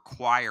that would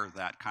require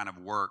that kind of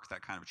work,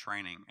 that kind of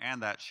training,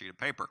 and that sheet of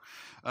paper.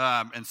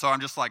 And so I'm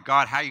just like,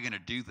 God, how are you going to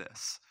do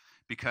this?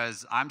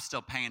 Because I'm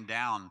still paying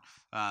down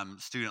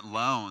student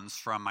loans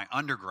from my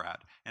undergrad,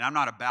 and I'm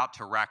not about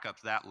to rack up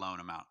that loan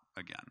amount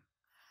again.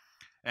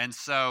 And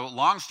so,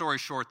 long story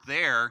short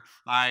there,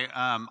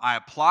 I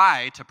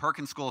apply to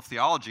Perkins School of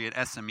Theology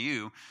at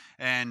SMU,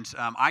 and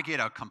I get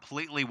a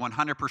completely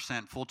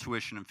 100% full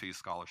tuition and fee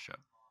scholarship.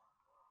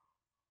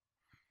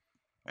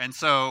 And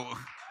so,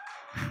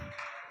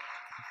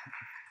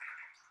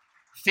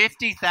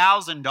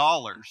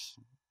 $50,000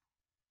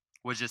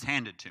 was just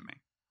handed to me.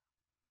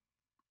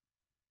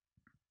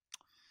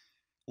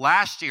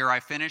 Last year,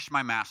 I finished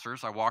my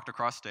master's. I walked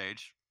across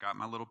stage, got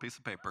my little piece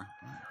of paper.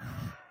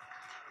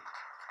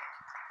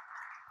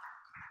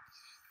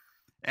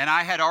 And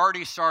I had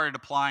already started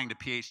applying to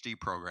PhD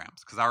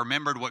programs because I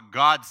remembered what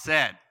God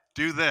said,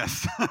 do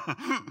this.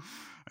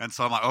 And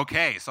so I'm like,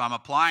 okay, so I'm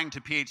applying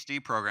to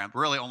PhD programs,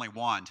 really only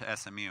one, to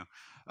SMU.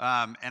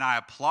 And I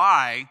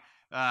apply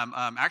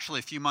actually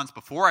a few months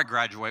before I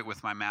graduate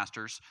with my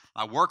master's.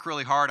 I work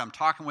really hard. I'm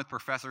talking with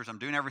professors. I'm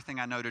doing everything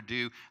I know to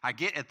do. I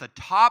get at the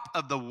top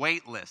of the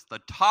wait list, the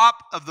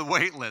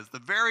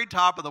very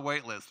top of the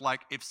wait list.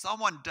 Like, if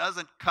someone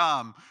doesn't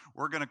come,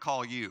 we're going to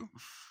call you.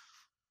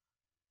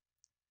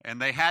 And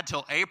they had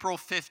till April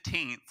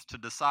 15th to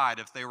decide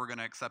if they were going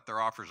to accept their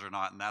offers or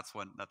not, and that's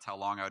how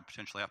long I would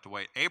potentially have to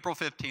wait. April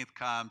 15th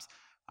comes,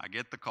 I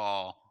get the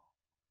call,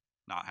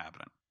 not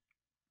happening.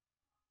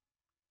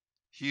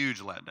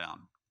 Huge letdown.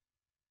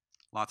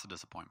 Lots of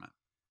disappointment.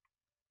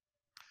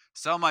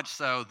 So much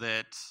so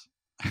that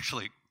I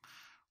actually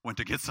went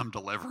to get some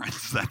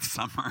deliverance that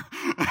summer.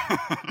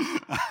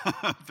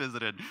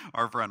 Visited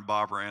our friend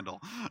Bob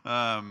Randall.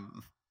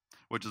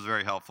 Which is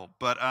very helpful.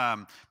 But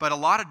a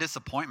lot of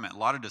disappointment, a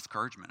lot of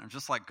discouragement. I'm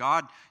just like,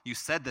 God, you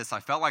said this. I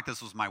felt like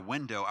this was my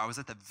window. I was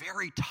at the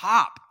very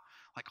top,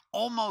 like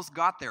almost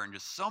got there, and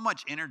just so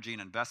much energy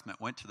and investment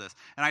went to this.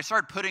 And I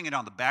started putting it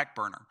on the back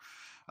burner.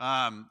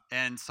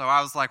 And so I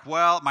was like,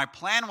 well, my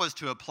plan was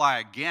to apply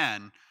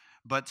again,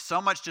 but so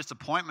much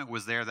disappointment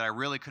was there that I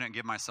really couldn't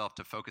give myself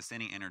to focus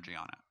any energy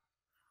on it.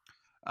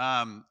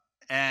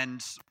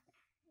 And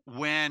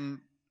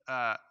when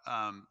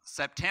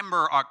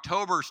September,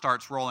 October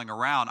starts rolling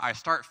around, I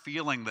start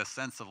feeling this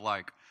sense of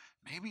like,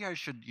 maybe I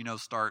should,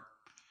 start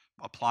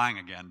applying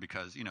again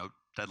because,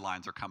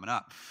 deadlines are coming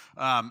up.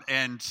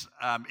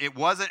 It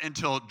wasn't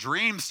until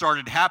dreams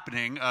started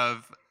happening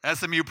of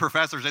SMU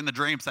professors in the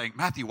dream saying,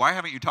 Matthew, why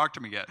haven't you talked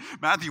to me yet?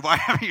 Matthew, why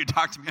haven't you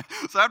talked to me yet?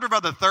 So after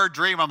about the third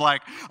dream, I'm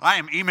like, I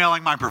am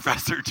emailing my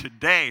professor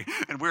today,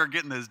 and we're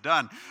getting this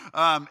done.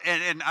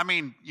 And I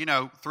mean,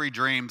 3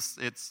 dreams,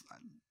 it's...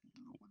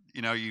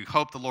 you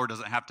hope the Lord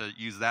doesn't have to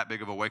use that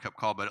big of a wake-up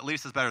call, but at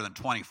least it's better than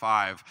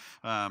 25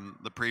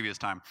 the previous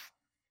time.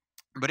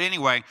 But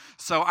anyway,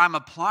 so I'm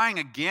applying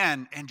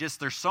again, and just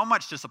there's so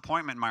much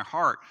disappointment in my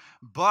heart,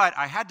 but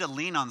I had to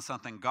lean on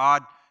something.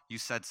 God, you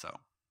said so.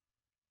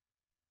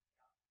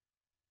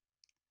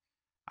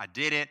 I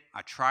did it.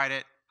 I tried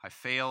it. I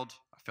failed.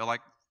 I feel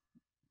like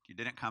you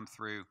didn't come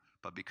through,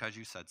 but because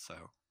you said so,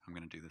 I'm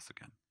going to do this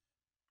again.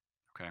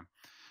 Okay?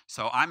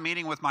 So I'm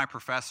meeting with my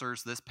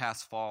professors this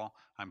past fall.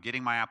 I'm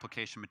getting my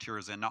application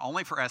materials in, not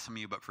only for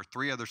SMU, but for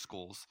 3 other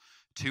schools.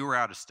 2 are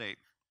out of state.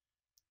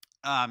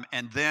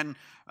 And then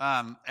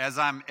as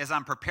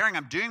I'm preparing,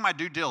 I'm doing my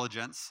due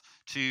diligence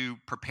to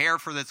prepare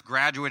for this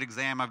graduate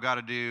exam I've got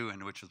to do,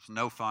 and which is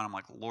no fun. I'm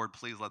like, Lord,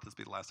 please let this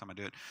be the last time I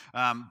do it.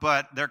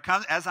 But there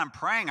comes, as I'm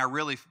praying, I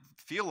really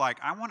feel like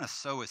I want to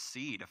sow a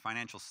seed, a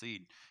financial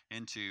seed,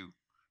 into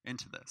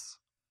this.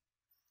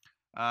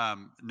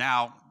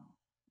 Now,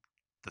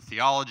 the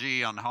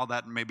theology on how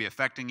that may be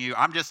affecting you,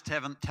 I'm just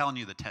telling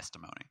you the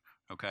testimony,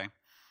 okay?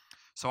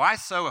 So I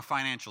sow a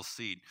financial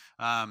seed,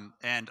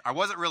 and I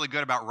wasn't really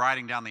good about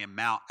writing down the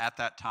amount at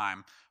that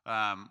time.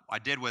 I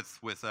did with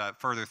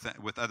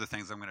other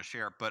things I'm going to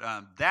share, but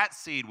that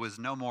seed was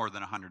no more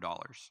than $100,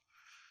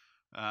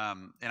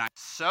 and I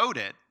sowed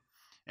it,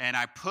 and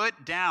I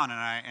put down,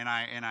 and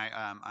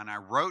I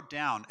wrote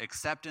down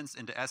acceptance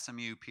into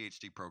SMU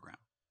PhD program,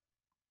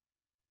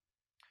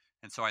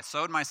 and so I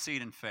sowed my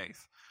seed in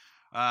faith.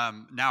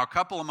 Now a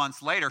couple of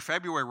months later,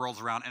 February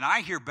rolls around, and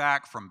I hear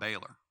back from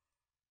Baylor.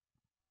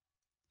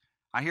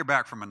 I hear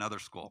back from another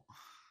school,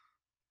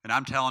 and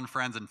I'm telling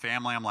friends and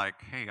family, I'm like,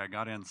 hey, I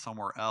got in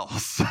somewhere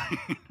else,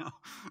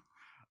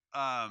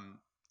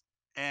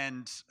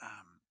 and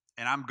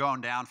I'm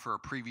going down for a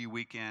preview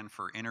weekend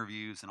for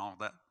interviews and all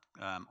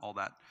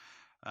that.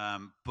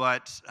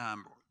 But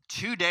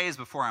 2 days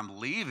before I'm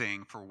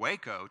leaving for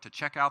Waco to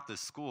check out this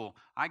school,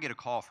 I get a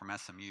call from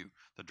SMU.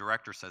 The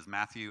director says,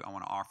 Matthew, I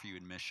want to offer you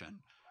admission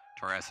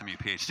to our SMU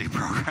PhD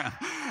program.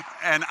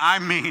 And I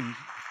mean,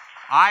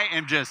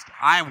 I'm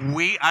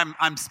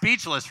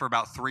speechless for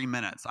about 3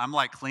 minutes. I'm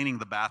like cleaning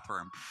the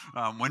bathroom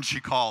when she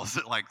calls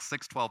at like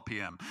 6:12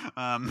 p.m.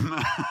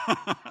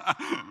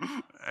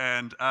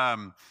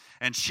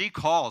 And she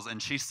calls and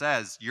she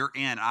says, "You're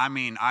in." I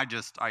mean,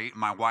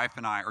 my wife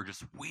and I are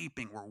just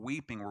weeping. We're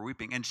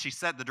weeping. And she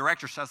said, the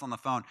director says on the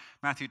phone,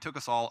 "Matthew, it took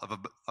us all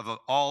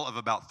of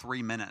about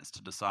 3 minutes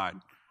to decide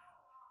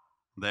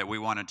that we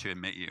wanted to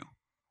admit you."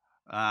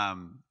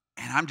 And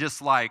I'm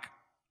just like,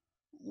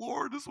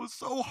 Lord, this was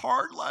so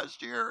hard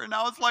last year. And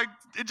I was like,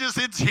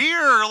 it's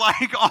here.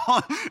 Like,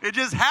 it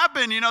just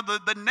happened.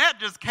 The net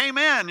just came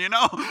in,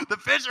 the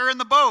fish are in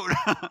the boat.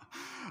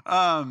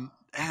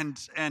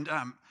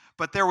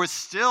 But there was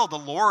still the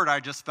Lord, I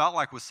just felt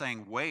like was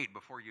saying, wait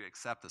before you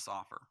accept this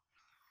offer.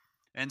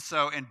 And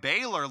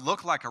Baylor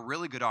looked like a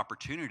really good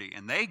opportunity.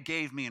 And they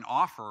gave me an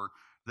offer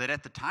that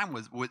at the time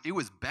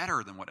was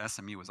better than what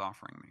SMU was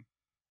offering me.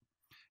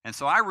 And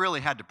so I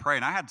really had to pray,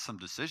 and I had some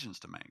decisions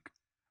to make.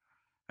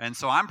 And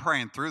so I'm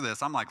praying through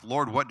this. I'm like,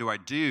 Lord, what do I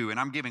do? And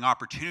I'm giving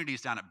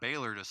opportunities down at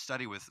Baylor to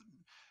study with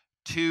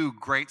 2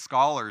 great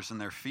scholars in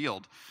their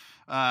field.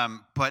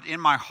 But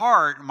in my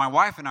heart, my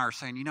wife and I are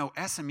saying,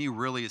 SMU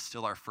really is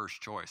still our first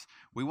choice.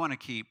 We want to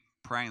keep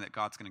praying that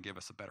God's going to give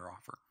us a better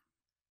offer.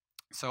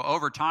 So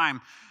over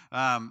time,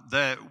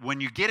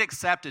 when you get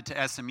accepted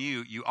to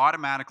SMU, you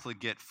automatically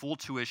get full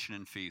tuition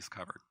and fees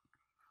covered.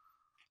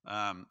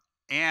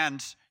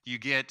 And you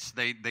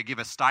they give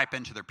a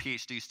stipend to their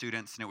PhD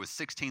students, and it was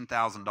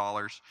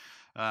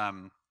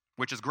 $16,000,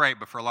 which is great,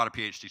 but for a lot of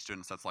PhD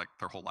students, that's like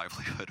their whole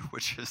livelihood,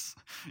 which is,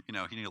 you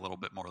need a little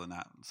bit more than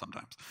that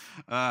sometimes.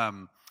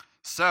 And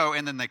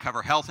then they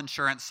cover health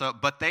insurance.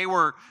 But there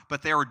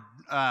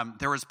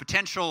was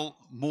potential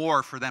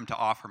more for them to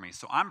offer me.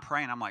 So I'm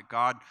praying. I'm like,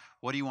 God,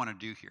 what do you want to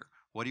do here?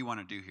 What do you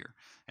want to do here?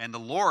 And the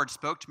Lord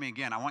spoke to me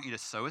again. I want you to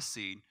sow a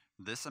seed,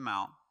 this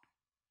amount,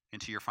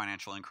 into your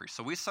financial increase.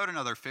 So we sowed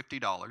another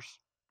 $50,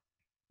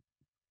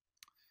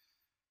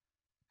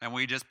 and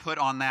we just put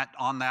on that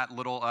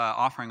little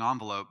offering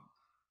envelope,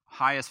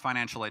 highest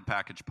financial aid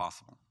package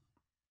possible.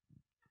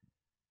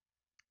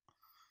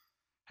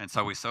 And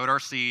so we sowed our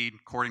seed.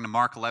 According to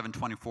Mark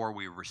 11:24,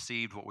 we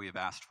received what we have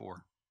asked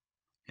for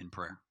in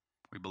prayer.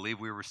 We believe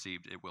we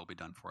received, it will be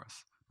done for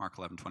us. Mark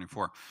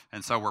 11:24.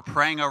 And so we're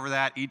praying over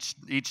that each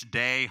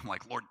day. I'm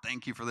like, Lord,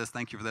 thank you for this.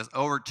 Thank you for this.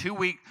 Around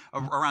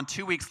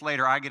 2 weeks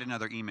later, I get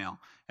another email.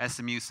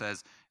 SMU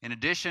says, in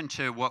addition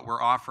to what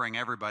we're offering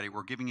everybody,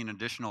 we're giving you an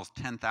additional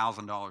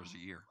 $10,000 a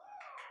year.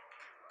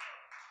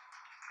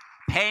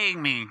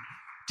 Paying me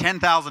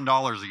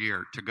 $10,000 a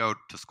year to go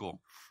to school.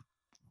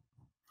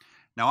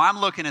 Now, I'm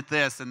looking at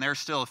this, and there's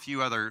still a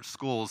few other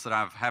schools that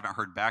I haven't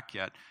heard back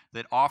yet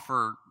that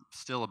offer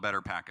still a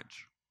better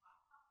package.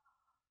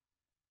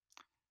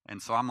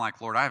 And so I'm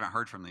like, Lord, I haven't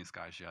heard from these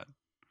guys yet.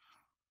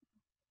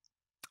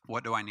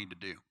 What do I need to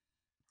do?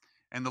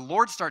 And the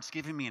Lord starts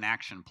giving me an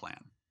action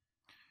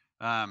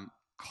plan.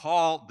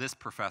 Call this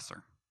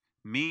professor.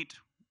 Meet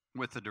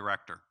with the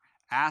director.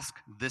 Ask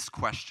this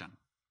question.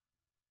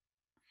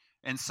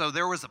 And so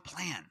there was a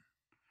plan.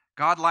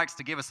 God likes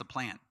to give us a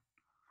plan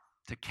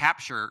to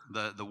capture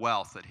the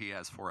wealth that he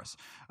has for us.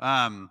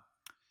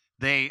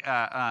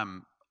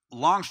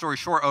 Long story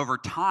short, over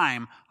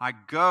time, I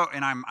go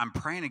and I'm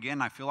praying again.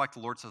 And I feel like the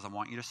Lord says, I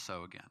want you to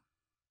sow again.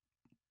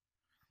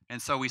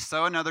 And so we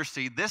sow another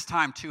seed, this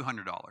time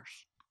 $200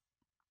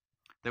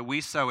 that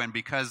we sow in,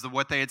 because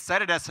what they had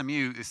said at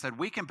SMU, they said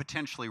we can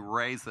potentially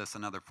raise this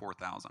another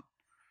 $4,000,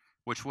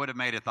 which would have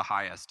made it the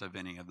highest of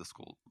any of the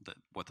school,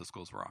 what the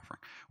schools were offering.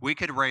 We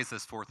could raise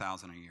this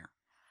 $4,000 a year,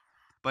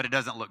 but it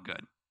doesn't look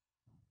good.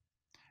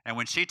 And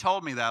when she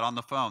told me that on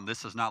the phone,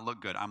 this does not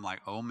look good, I'm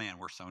like, oh man,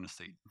 we're sowing a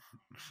seed.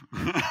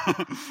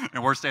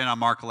 And we're staying on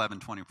Mark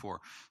 11:24.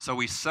 So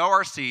we sow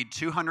our seed,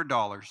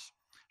 $200,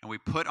 and we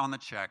put on the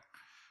check,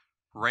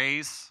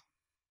 raise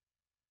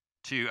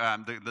to,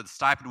 the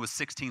stipend was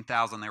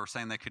 $16,000. They were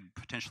saying they could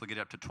potentially get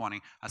up to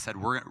 $20,000. I said,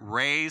 we're going to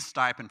raise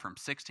stipend from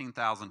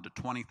 $16,000 to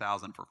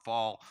 $20,000 for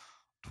fall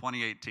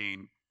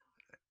 2018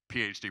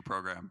 PhD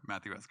program,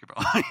 Matthew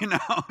Escobar.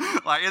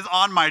 Like it's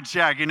on my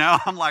check,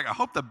 I'm like, I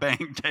hope the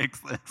bank takes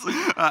this.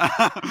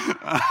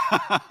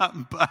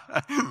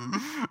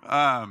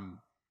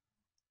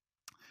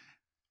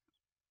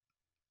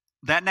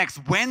 That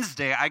next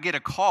Wednesday, I get a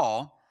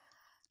call.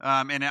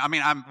 I'm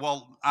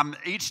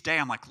each day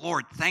I'm like,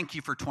 Lord, thank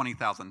you for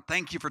 $20,000.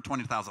 Thank you for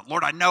 $20,000.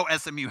 Lord, I know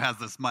SMU has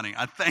this money.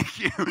 I thank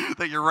you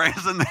that you're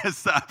raising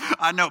this up.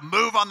 I know,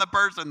 move on the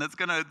person that's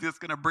gonna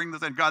bring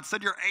this in. God,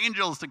 send your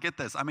angels to get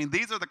this.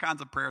 These are the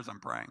kinds of prayers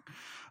I'm praying.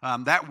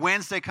 That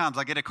Wednesday comes,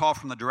 I get a call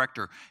from the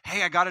director.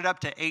 Hey, I got it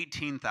up to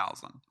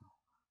 $18,000.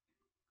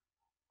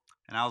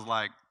 And I was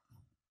like,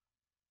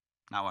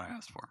 not what I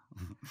asked for.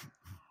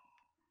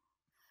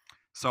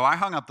 So I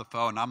hung up the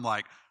phone. I'm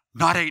like,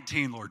 not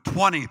 18, Lord,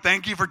 20.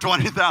 Thank you for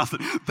 20,000.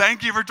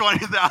 Thank you for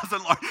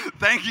 20,000, Lord.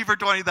 Thank you for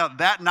 20,000.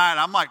 That night,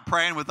 I'm like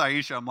praying with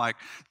Aisha. I'm like,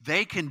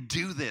 they can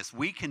do this.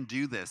 We can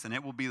do this, and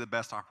it will be the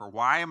best offer.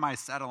 Why am I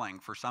settling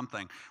for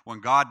something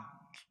when God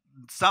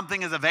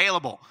something is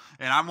available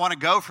and I want to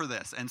go for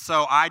this. And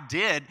so I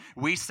did.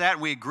 We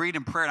agreed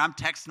in prayer, and I'm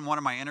texting one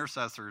of my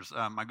intercessors,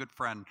 my good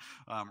friend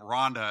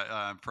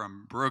Rhonda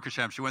from Baruch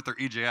Hashem. She went through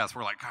EJS.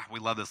 We're like, God, we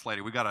love this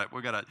lady. We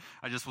gotta.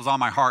 I just was on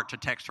my heart to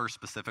text her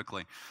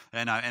specifically,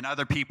 and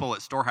other people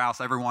at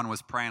Storehouse. Everyone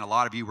was praying. A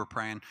lot of you were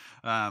praying,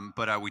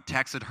 but we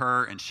texted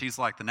her, and she's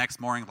like the next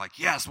morning, like,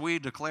 yes, we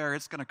declare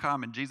it's going to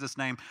come in Jesus'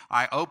 name.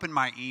 I opened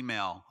my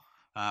email.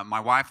 My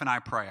wife and I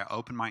pray. I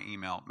open my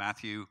email.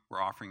 Matthew,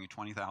 we're offering you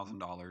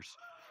 $20,000.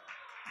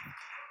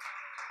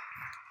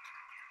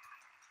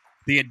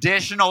 The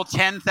additional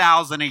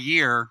 $10,000 a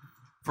year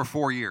for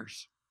 4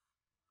 years.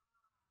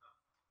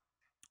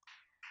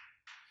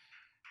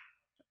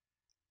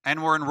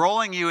 And we're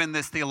enrolling you in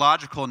this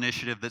theological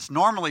initiative that's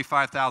normally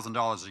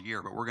 $5,000 a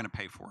year, but we're going to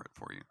pay for it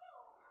for you.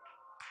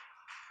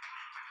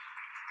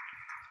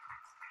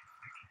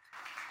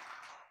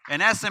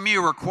 And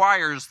SMU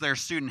requires their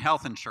student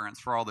health insurance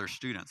for all their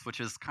students, which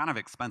is kind of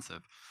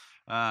expensive.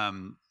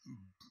 But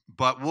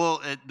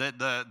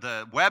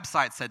the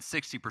website said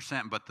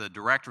 60%, but the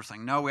director was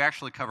saying, no, we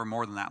actually cover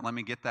more than that. Let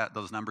me get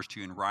those numbers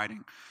to you in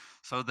writing.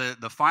 So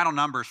the final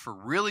numbers for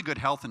really good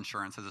health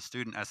insurance as a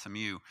student at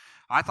SMU,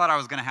 I thought I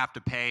was going to have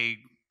to pay,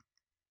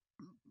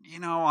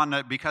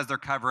 because they're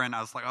covering, I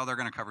was like, oh, they're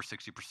going to cover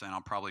 60%.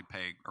 I'll probably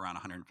pay around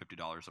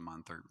 $150 a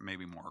month or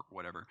maybe more,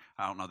 whatever.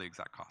 I don't know the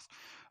exact cost.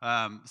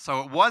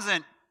 So it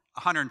wasn't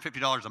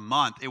 $150 a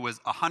month. It was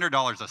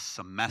 $100 a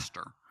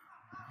semester.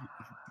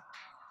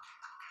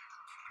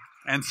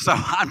 And so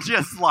I'm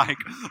just like,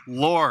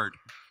 Lord,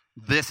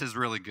 this is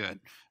really good.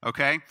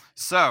 Okay?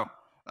 So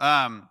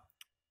I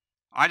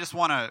just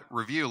want to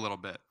review a little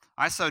bit.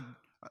 I sowed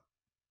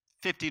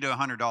 $50 to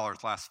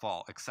 $100 last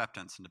fall,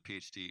 acceptance into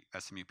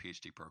SMU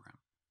PhD program.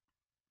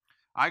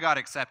 I got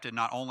accepted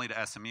not only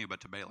to SMU,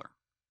 but to Baylor.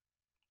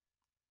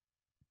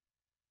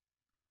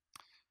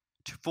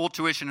 Full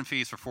tuition and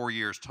fees for 4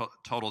 years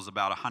totals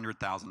about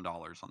 $100,000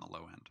 on the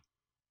low end.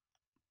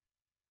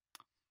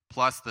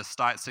 Plus the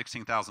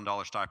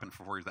 $16,000 stipend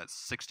for 4 years, that's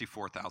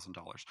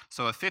 $64,000.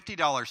 So a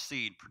 $50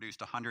 seed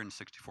produced a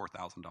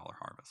 $164,000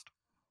 harvest.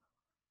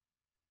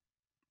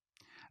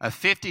 A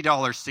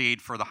 $50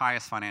 seed for the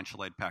highest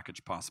financial aid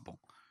package possible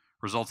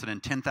resulted in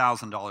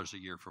 $10,000 a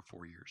year for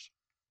 4 years.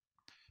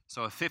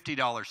 So a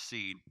 $50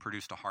 seed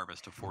produced a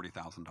harvest of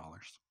 $40,000.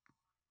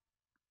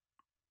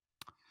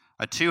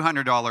 A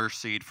 $200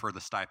 seed for the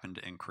stipend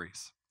to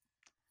increase.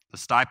 The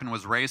stipend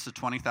was raised to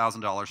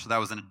 $20,000, so that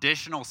was an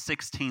additional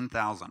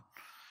 $16,000,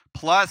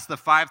 plus the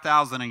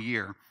 $5,000 a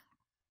year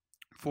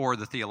for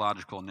the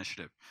theological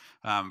initiative.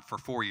 For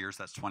 4 years,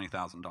 that's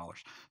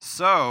 $20,000.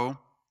 So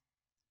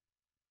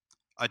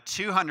a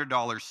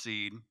 $200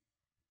 seed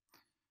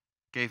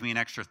gave me an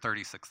extra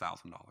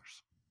 $36,000.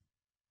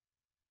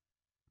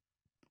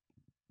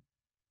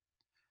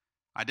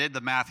 I did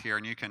the math here,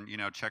 and you can,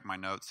 check my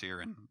notes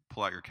here and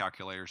pull out your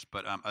calculators.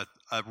 But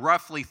a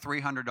roughly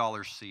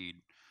 $300 seed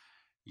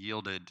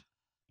yielded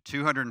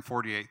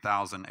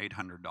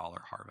 $248,800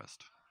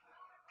 harvest.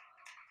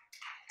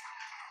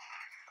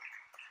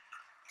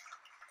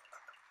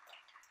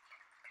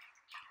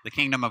 The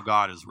kingdom of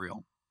God is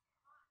real.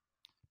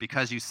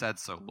 Because you said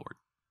so, Lord.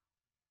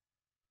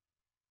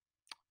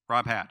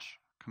 Rob Hatch,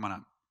 come on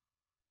up.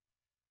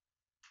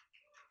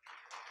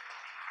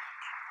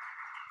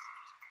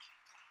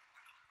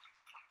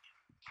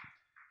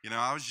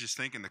 I was just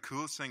thinking the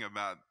coolest thing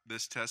about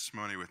this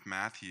testimony with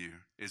Matthew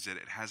is that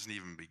it hasn't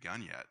even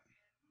begun yet.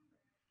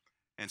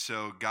 And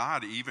so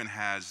God even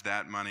has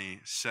that money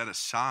set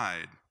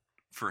aside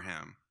for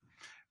him,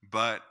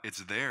 but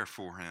it's there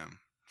for him.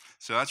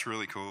 So that's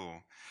really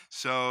cool.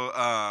 So,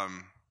 a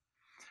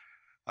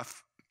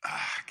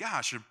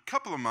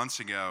couple of months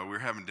ago, we were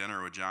having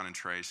dinner with John and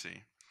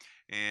Tracy.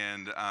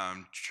 And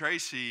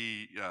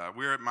Tracy,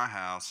 we were at my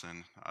house,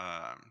 and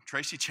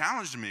Tracy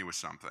challenged me with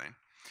something.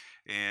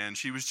 And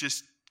she was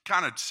just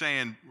kind of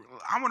saying,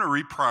 I want to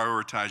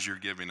reprioritize your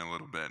giving a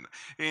little bit.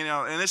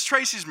 And this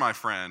Tracy's my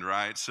friend,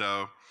 right?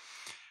 So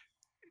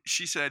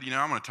she said,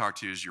 I'm going to talk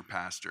to you as your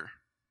pastor.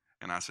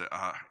 And I said,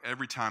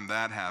 every time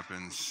that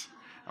happens,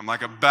 I'm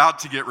like about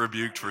to get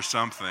rebuked for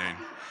something.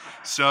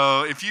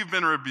 So if you've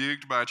been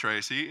rebuked by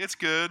Tracy, it's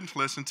good.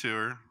 Listen to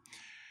her.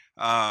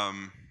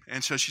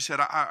 And so she said,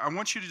 I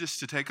want you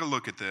to take a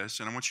look at this,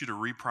 and I want you to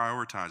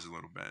reprioritize a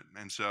little bit.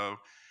 And so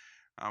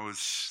I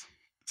was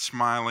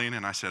smiling,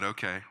 and I said,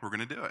 okay, we're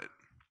going to do it.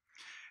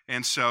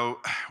 And so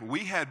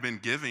we had been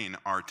giving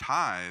our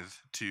tithe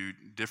to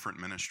different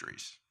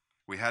ministries.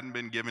 We hadn't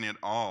been giving it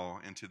all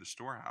into the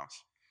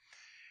storehouse.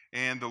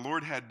 And the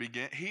Lord had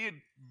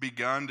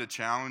begun to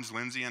challenge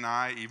Lindsay and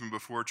I even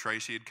before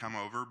Tracy had come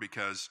over,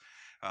 because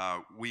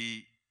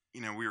we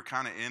were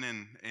kind of in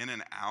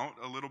and out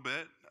a little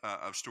bit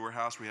of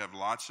Storehouse. We have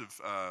lots of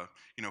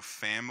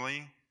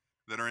family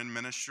that are in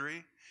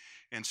ministry,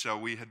 and so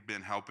we had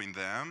been helping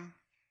them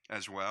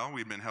as well.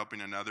 We'd been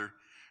helping another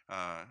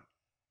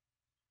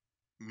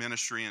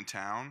ministry in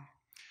town.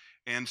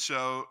 And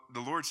so the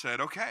Lord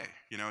said, okay,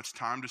 it's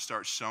time to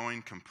start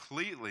sowing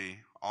completely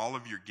all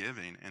of your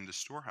giving into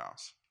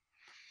Storehouse.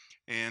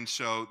 And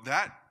so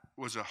that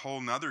was a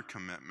whole nother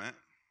commitment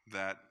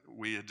that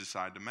we had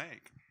decided to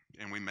make,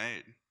 and we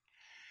made.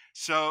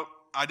 So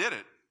I did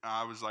it.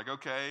 I was like,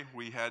 okay,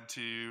 we had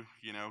to,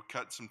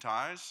 cut some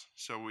ties.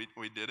 So we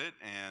did it.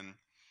 And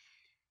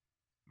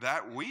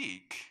that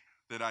week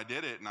that I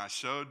did it, and I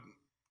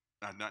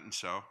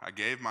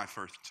gave my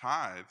first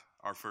tithe,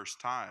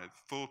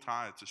 full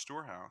tithe to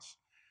Storehouse.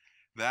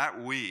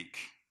 That week,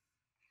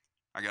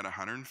 I got a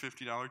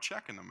 $150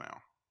 check in the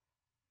mail.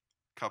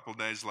 A couple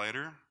days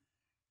later,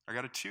 I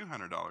got a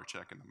 $200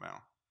 check in the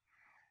mail.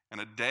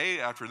 And a day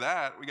after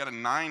that, we got a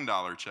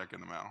 $9 check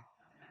in the mail.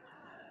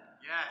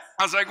 Yes.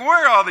 I was like,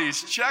 where are all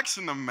these checks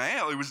in the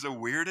mail? It was the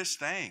weirdest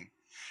thing.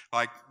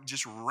 Like,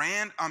 just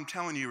I'm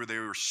telling you, they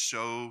were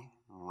so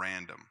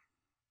random.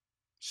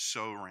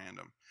 So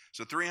random.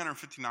 So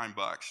 $359,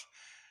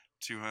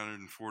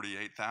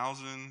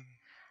 248,000,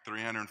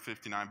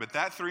 359. But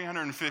that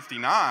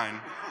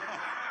 359,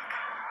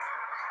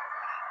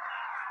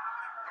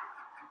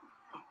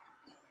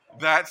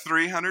 that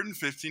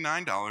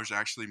 $359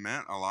 actually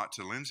meant a lot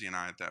to Lindsay and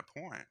I at that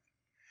point.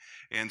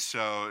 And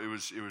so it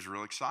was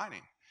real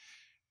exciting.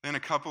 Then a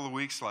couple of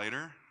weeks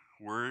later,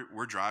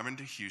 we're driving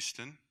to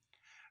Houston,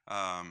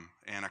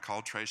 and I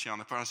called Tracy on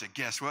the phone. I said,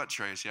 guess what,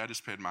 Tracy? I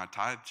just paid my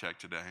tithe check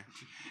today.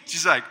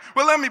 She's like,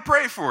 well, let me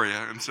pray for you.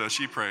 And so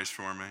she prays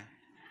for me.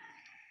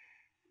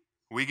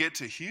 We get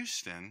to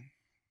Houston,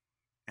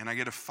 and I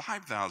get a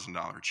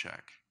 $5,000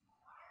 check.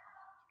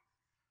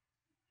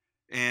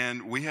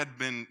 And we had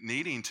been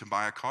needing to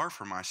buy a car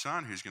for my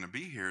son who's going to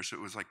be here, so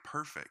it was like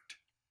perfect.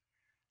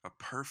 A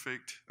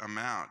perfect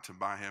amount to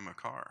buy him a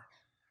car.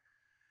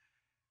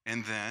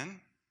 And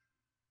then,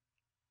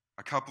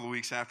 a couple of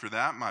weeks after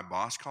that, my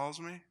boss calls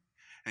me, and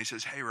he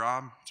says, hey,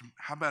 Rob,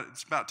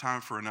 it's about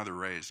time for another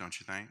raise, don't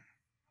you think?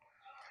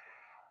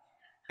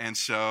 And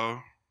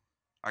so,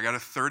 I got a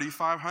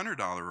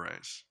 $3,500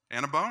 raise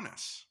and a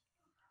bonus.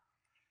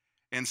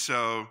 And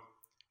so,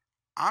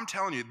 I'm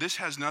telling you, this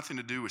has nothing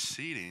to do with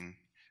seating.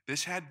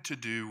 This had to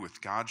do with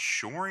God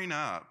shoring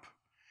up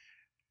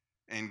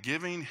and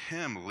giving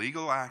him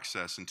legal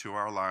access into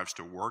our lives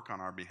to work on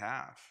our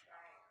behalf.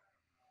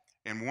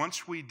 And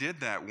once we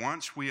did that,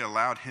 once we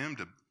allowed him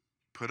to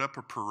put up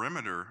a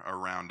perimeter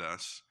around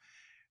us,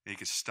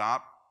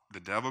 the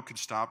devil could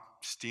stop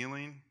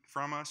stealing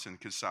from us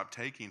and could stop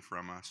taking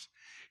from us,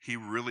 he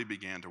really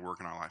began to work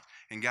in our life.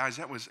 And guys,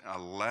 that was a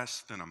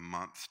less than a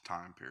month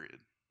time period.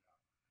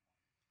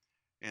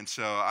 And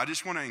so I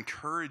just want to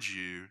encourage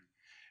you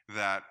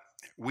that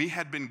we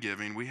had been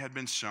giving, we had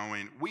been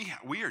sowing. We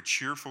are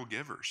cheerful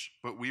givers,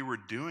 but we were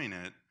doing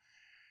it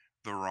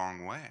the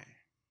wrong way.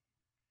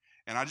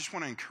 And I just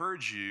want to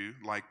encourage you,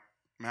 like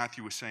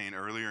Matthew was saying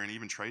earlier, and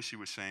even Tracy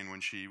was saying when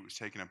she was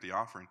taking up the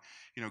offering,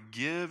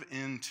 give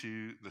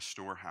into the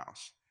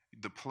storehouse,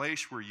 the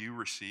place where you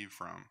receive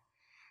from,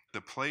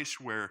 the place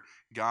where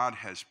God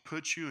has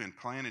put you and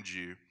planted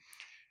you.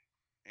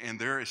 And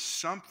there is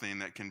something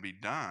that can be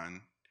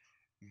done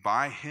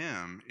by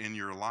him in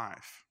your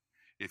life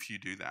if you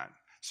do that.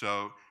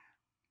 So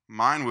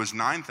mine was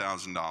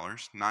 $9,000,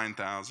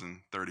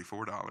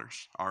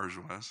 $9,034, ours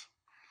was.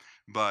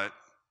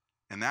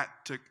 And that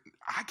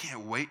I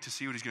can't wait to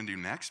see what he's going to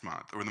do next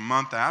month or the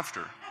month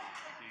after,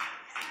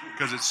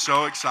 because it's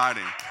so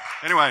exciting.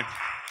 Anyway,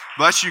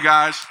 bless you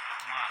guys.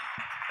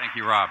 Thank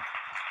you, Rob.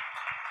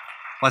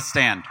 Let's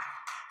stand.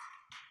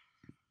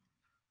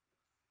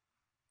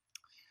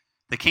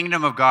 The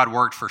kingdom of God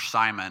worked for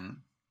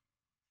Simon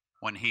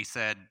when he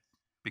said,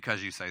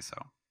 because you say so.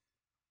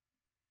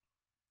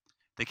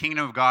 The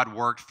kingdom of God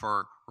worked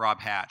for Rob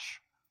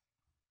Hatch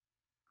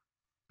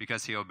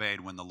because he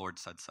obeyed when the Lord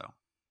said so.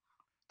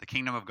 The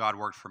kingdom of God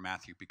worked for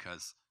Matthew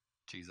because,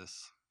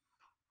 Jesus,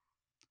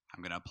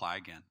 I'm going to apply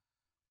again.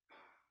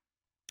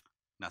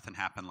 Nothing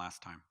happened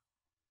last time.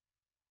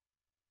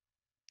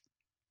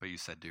 But you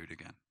said do it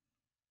again.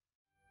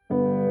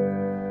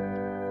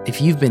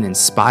 If you've been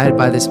inspired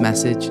by this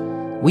message,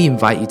 we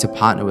invite you to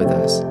partner with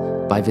us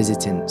by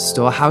visiting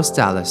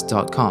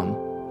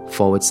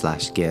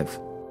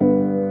storehousedallas.com/give.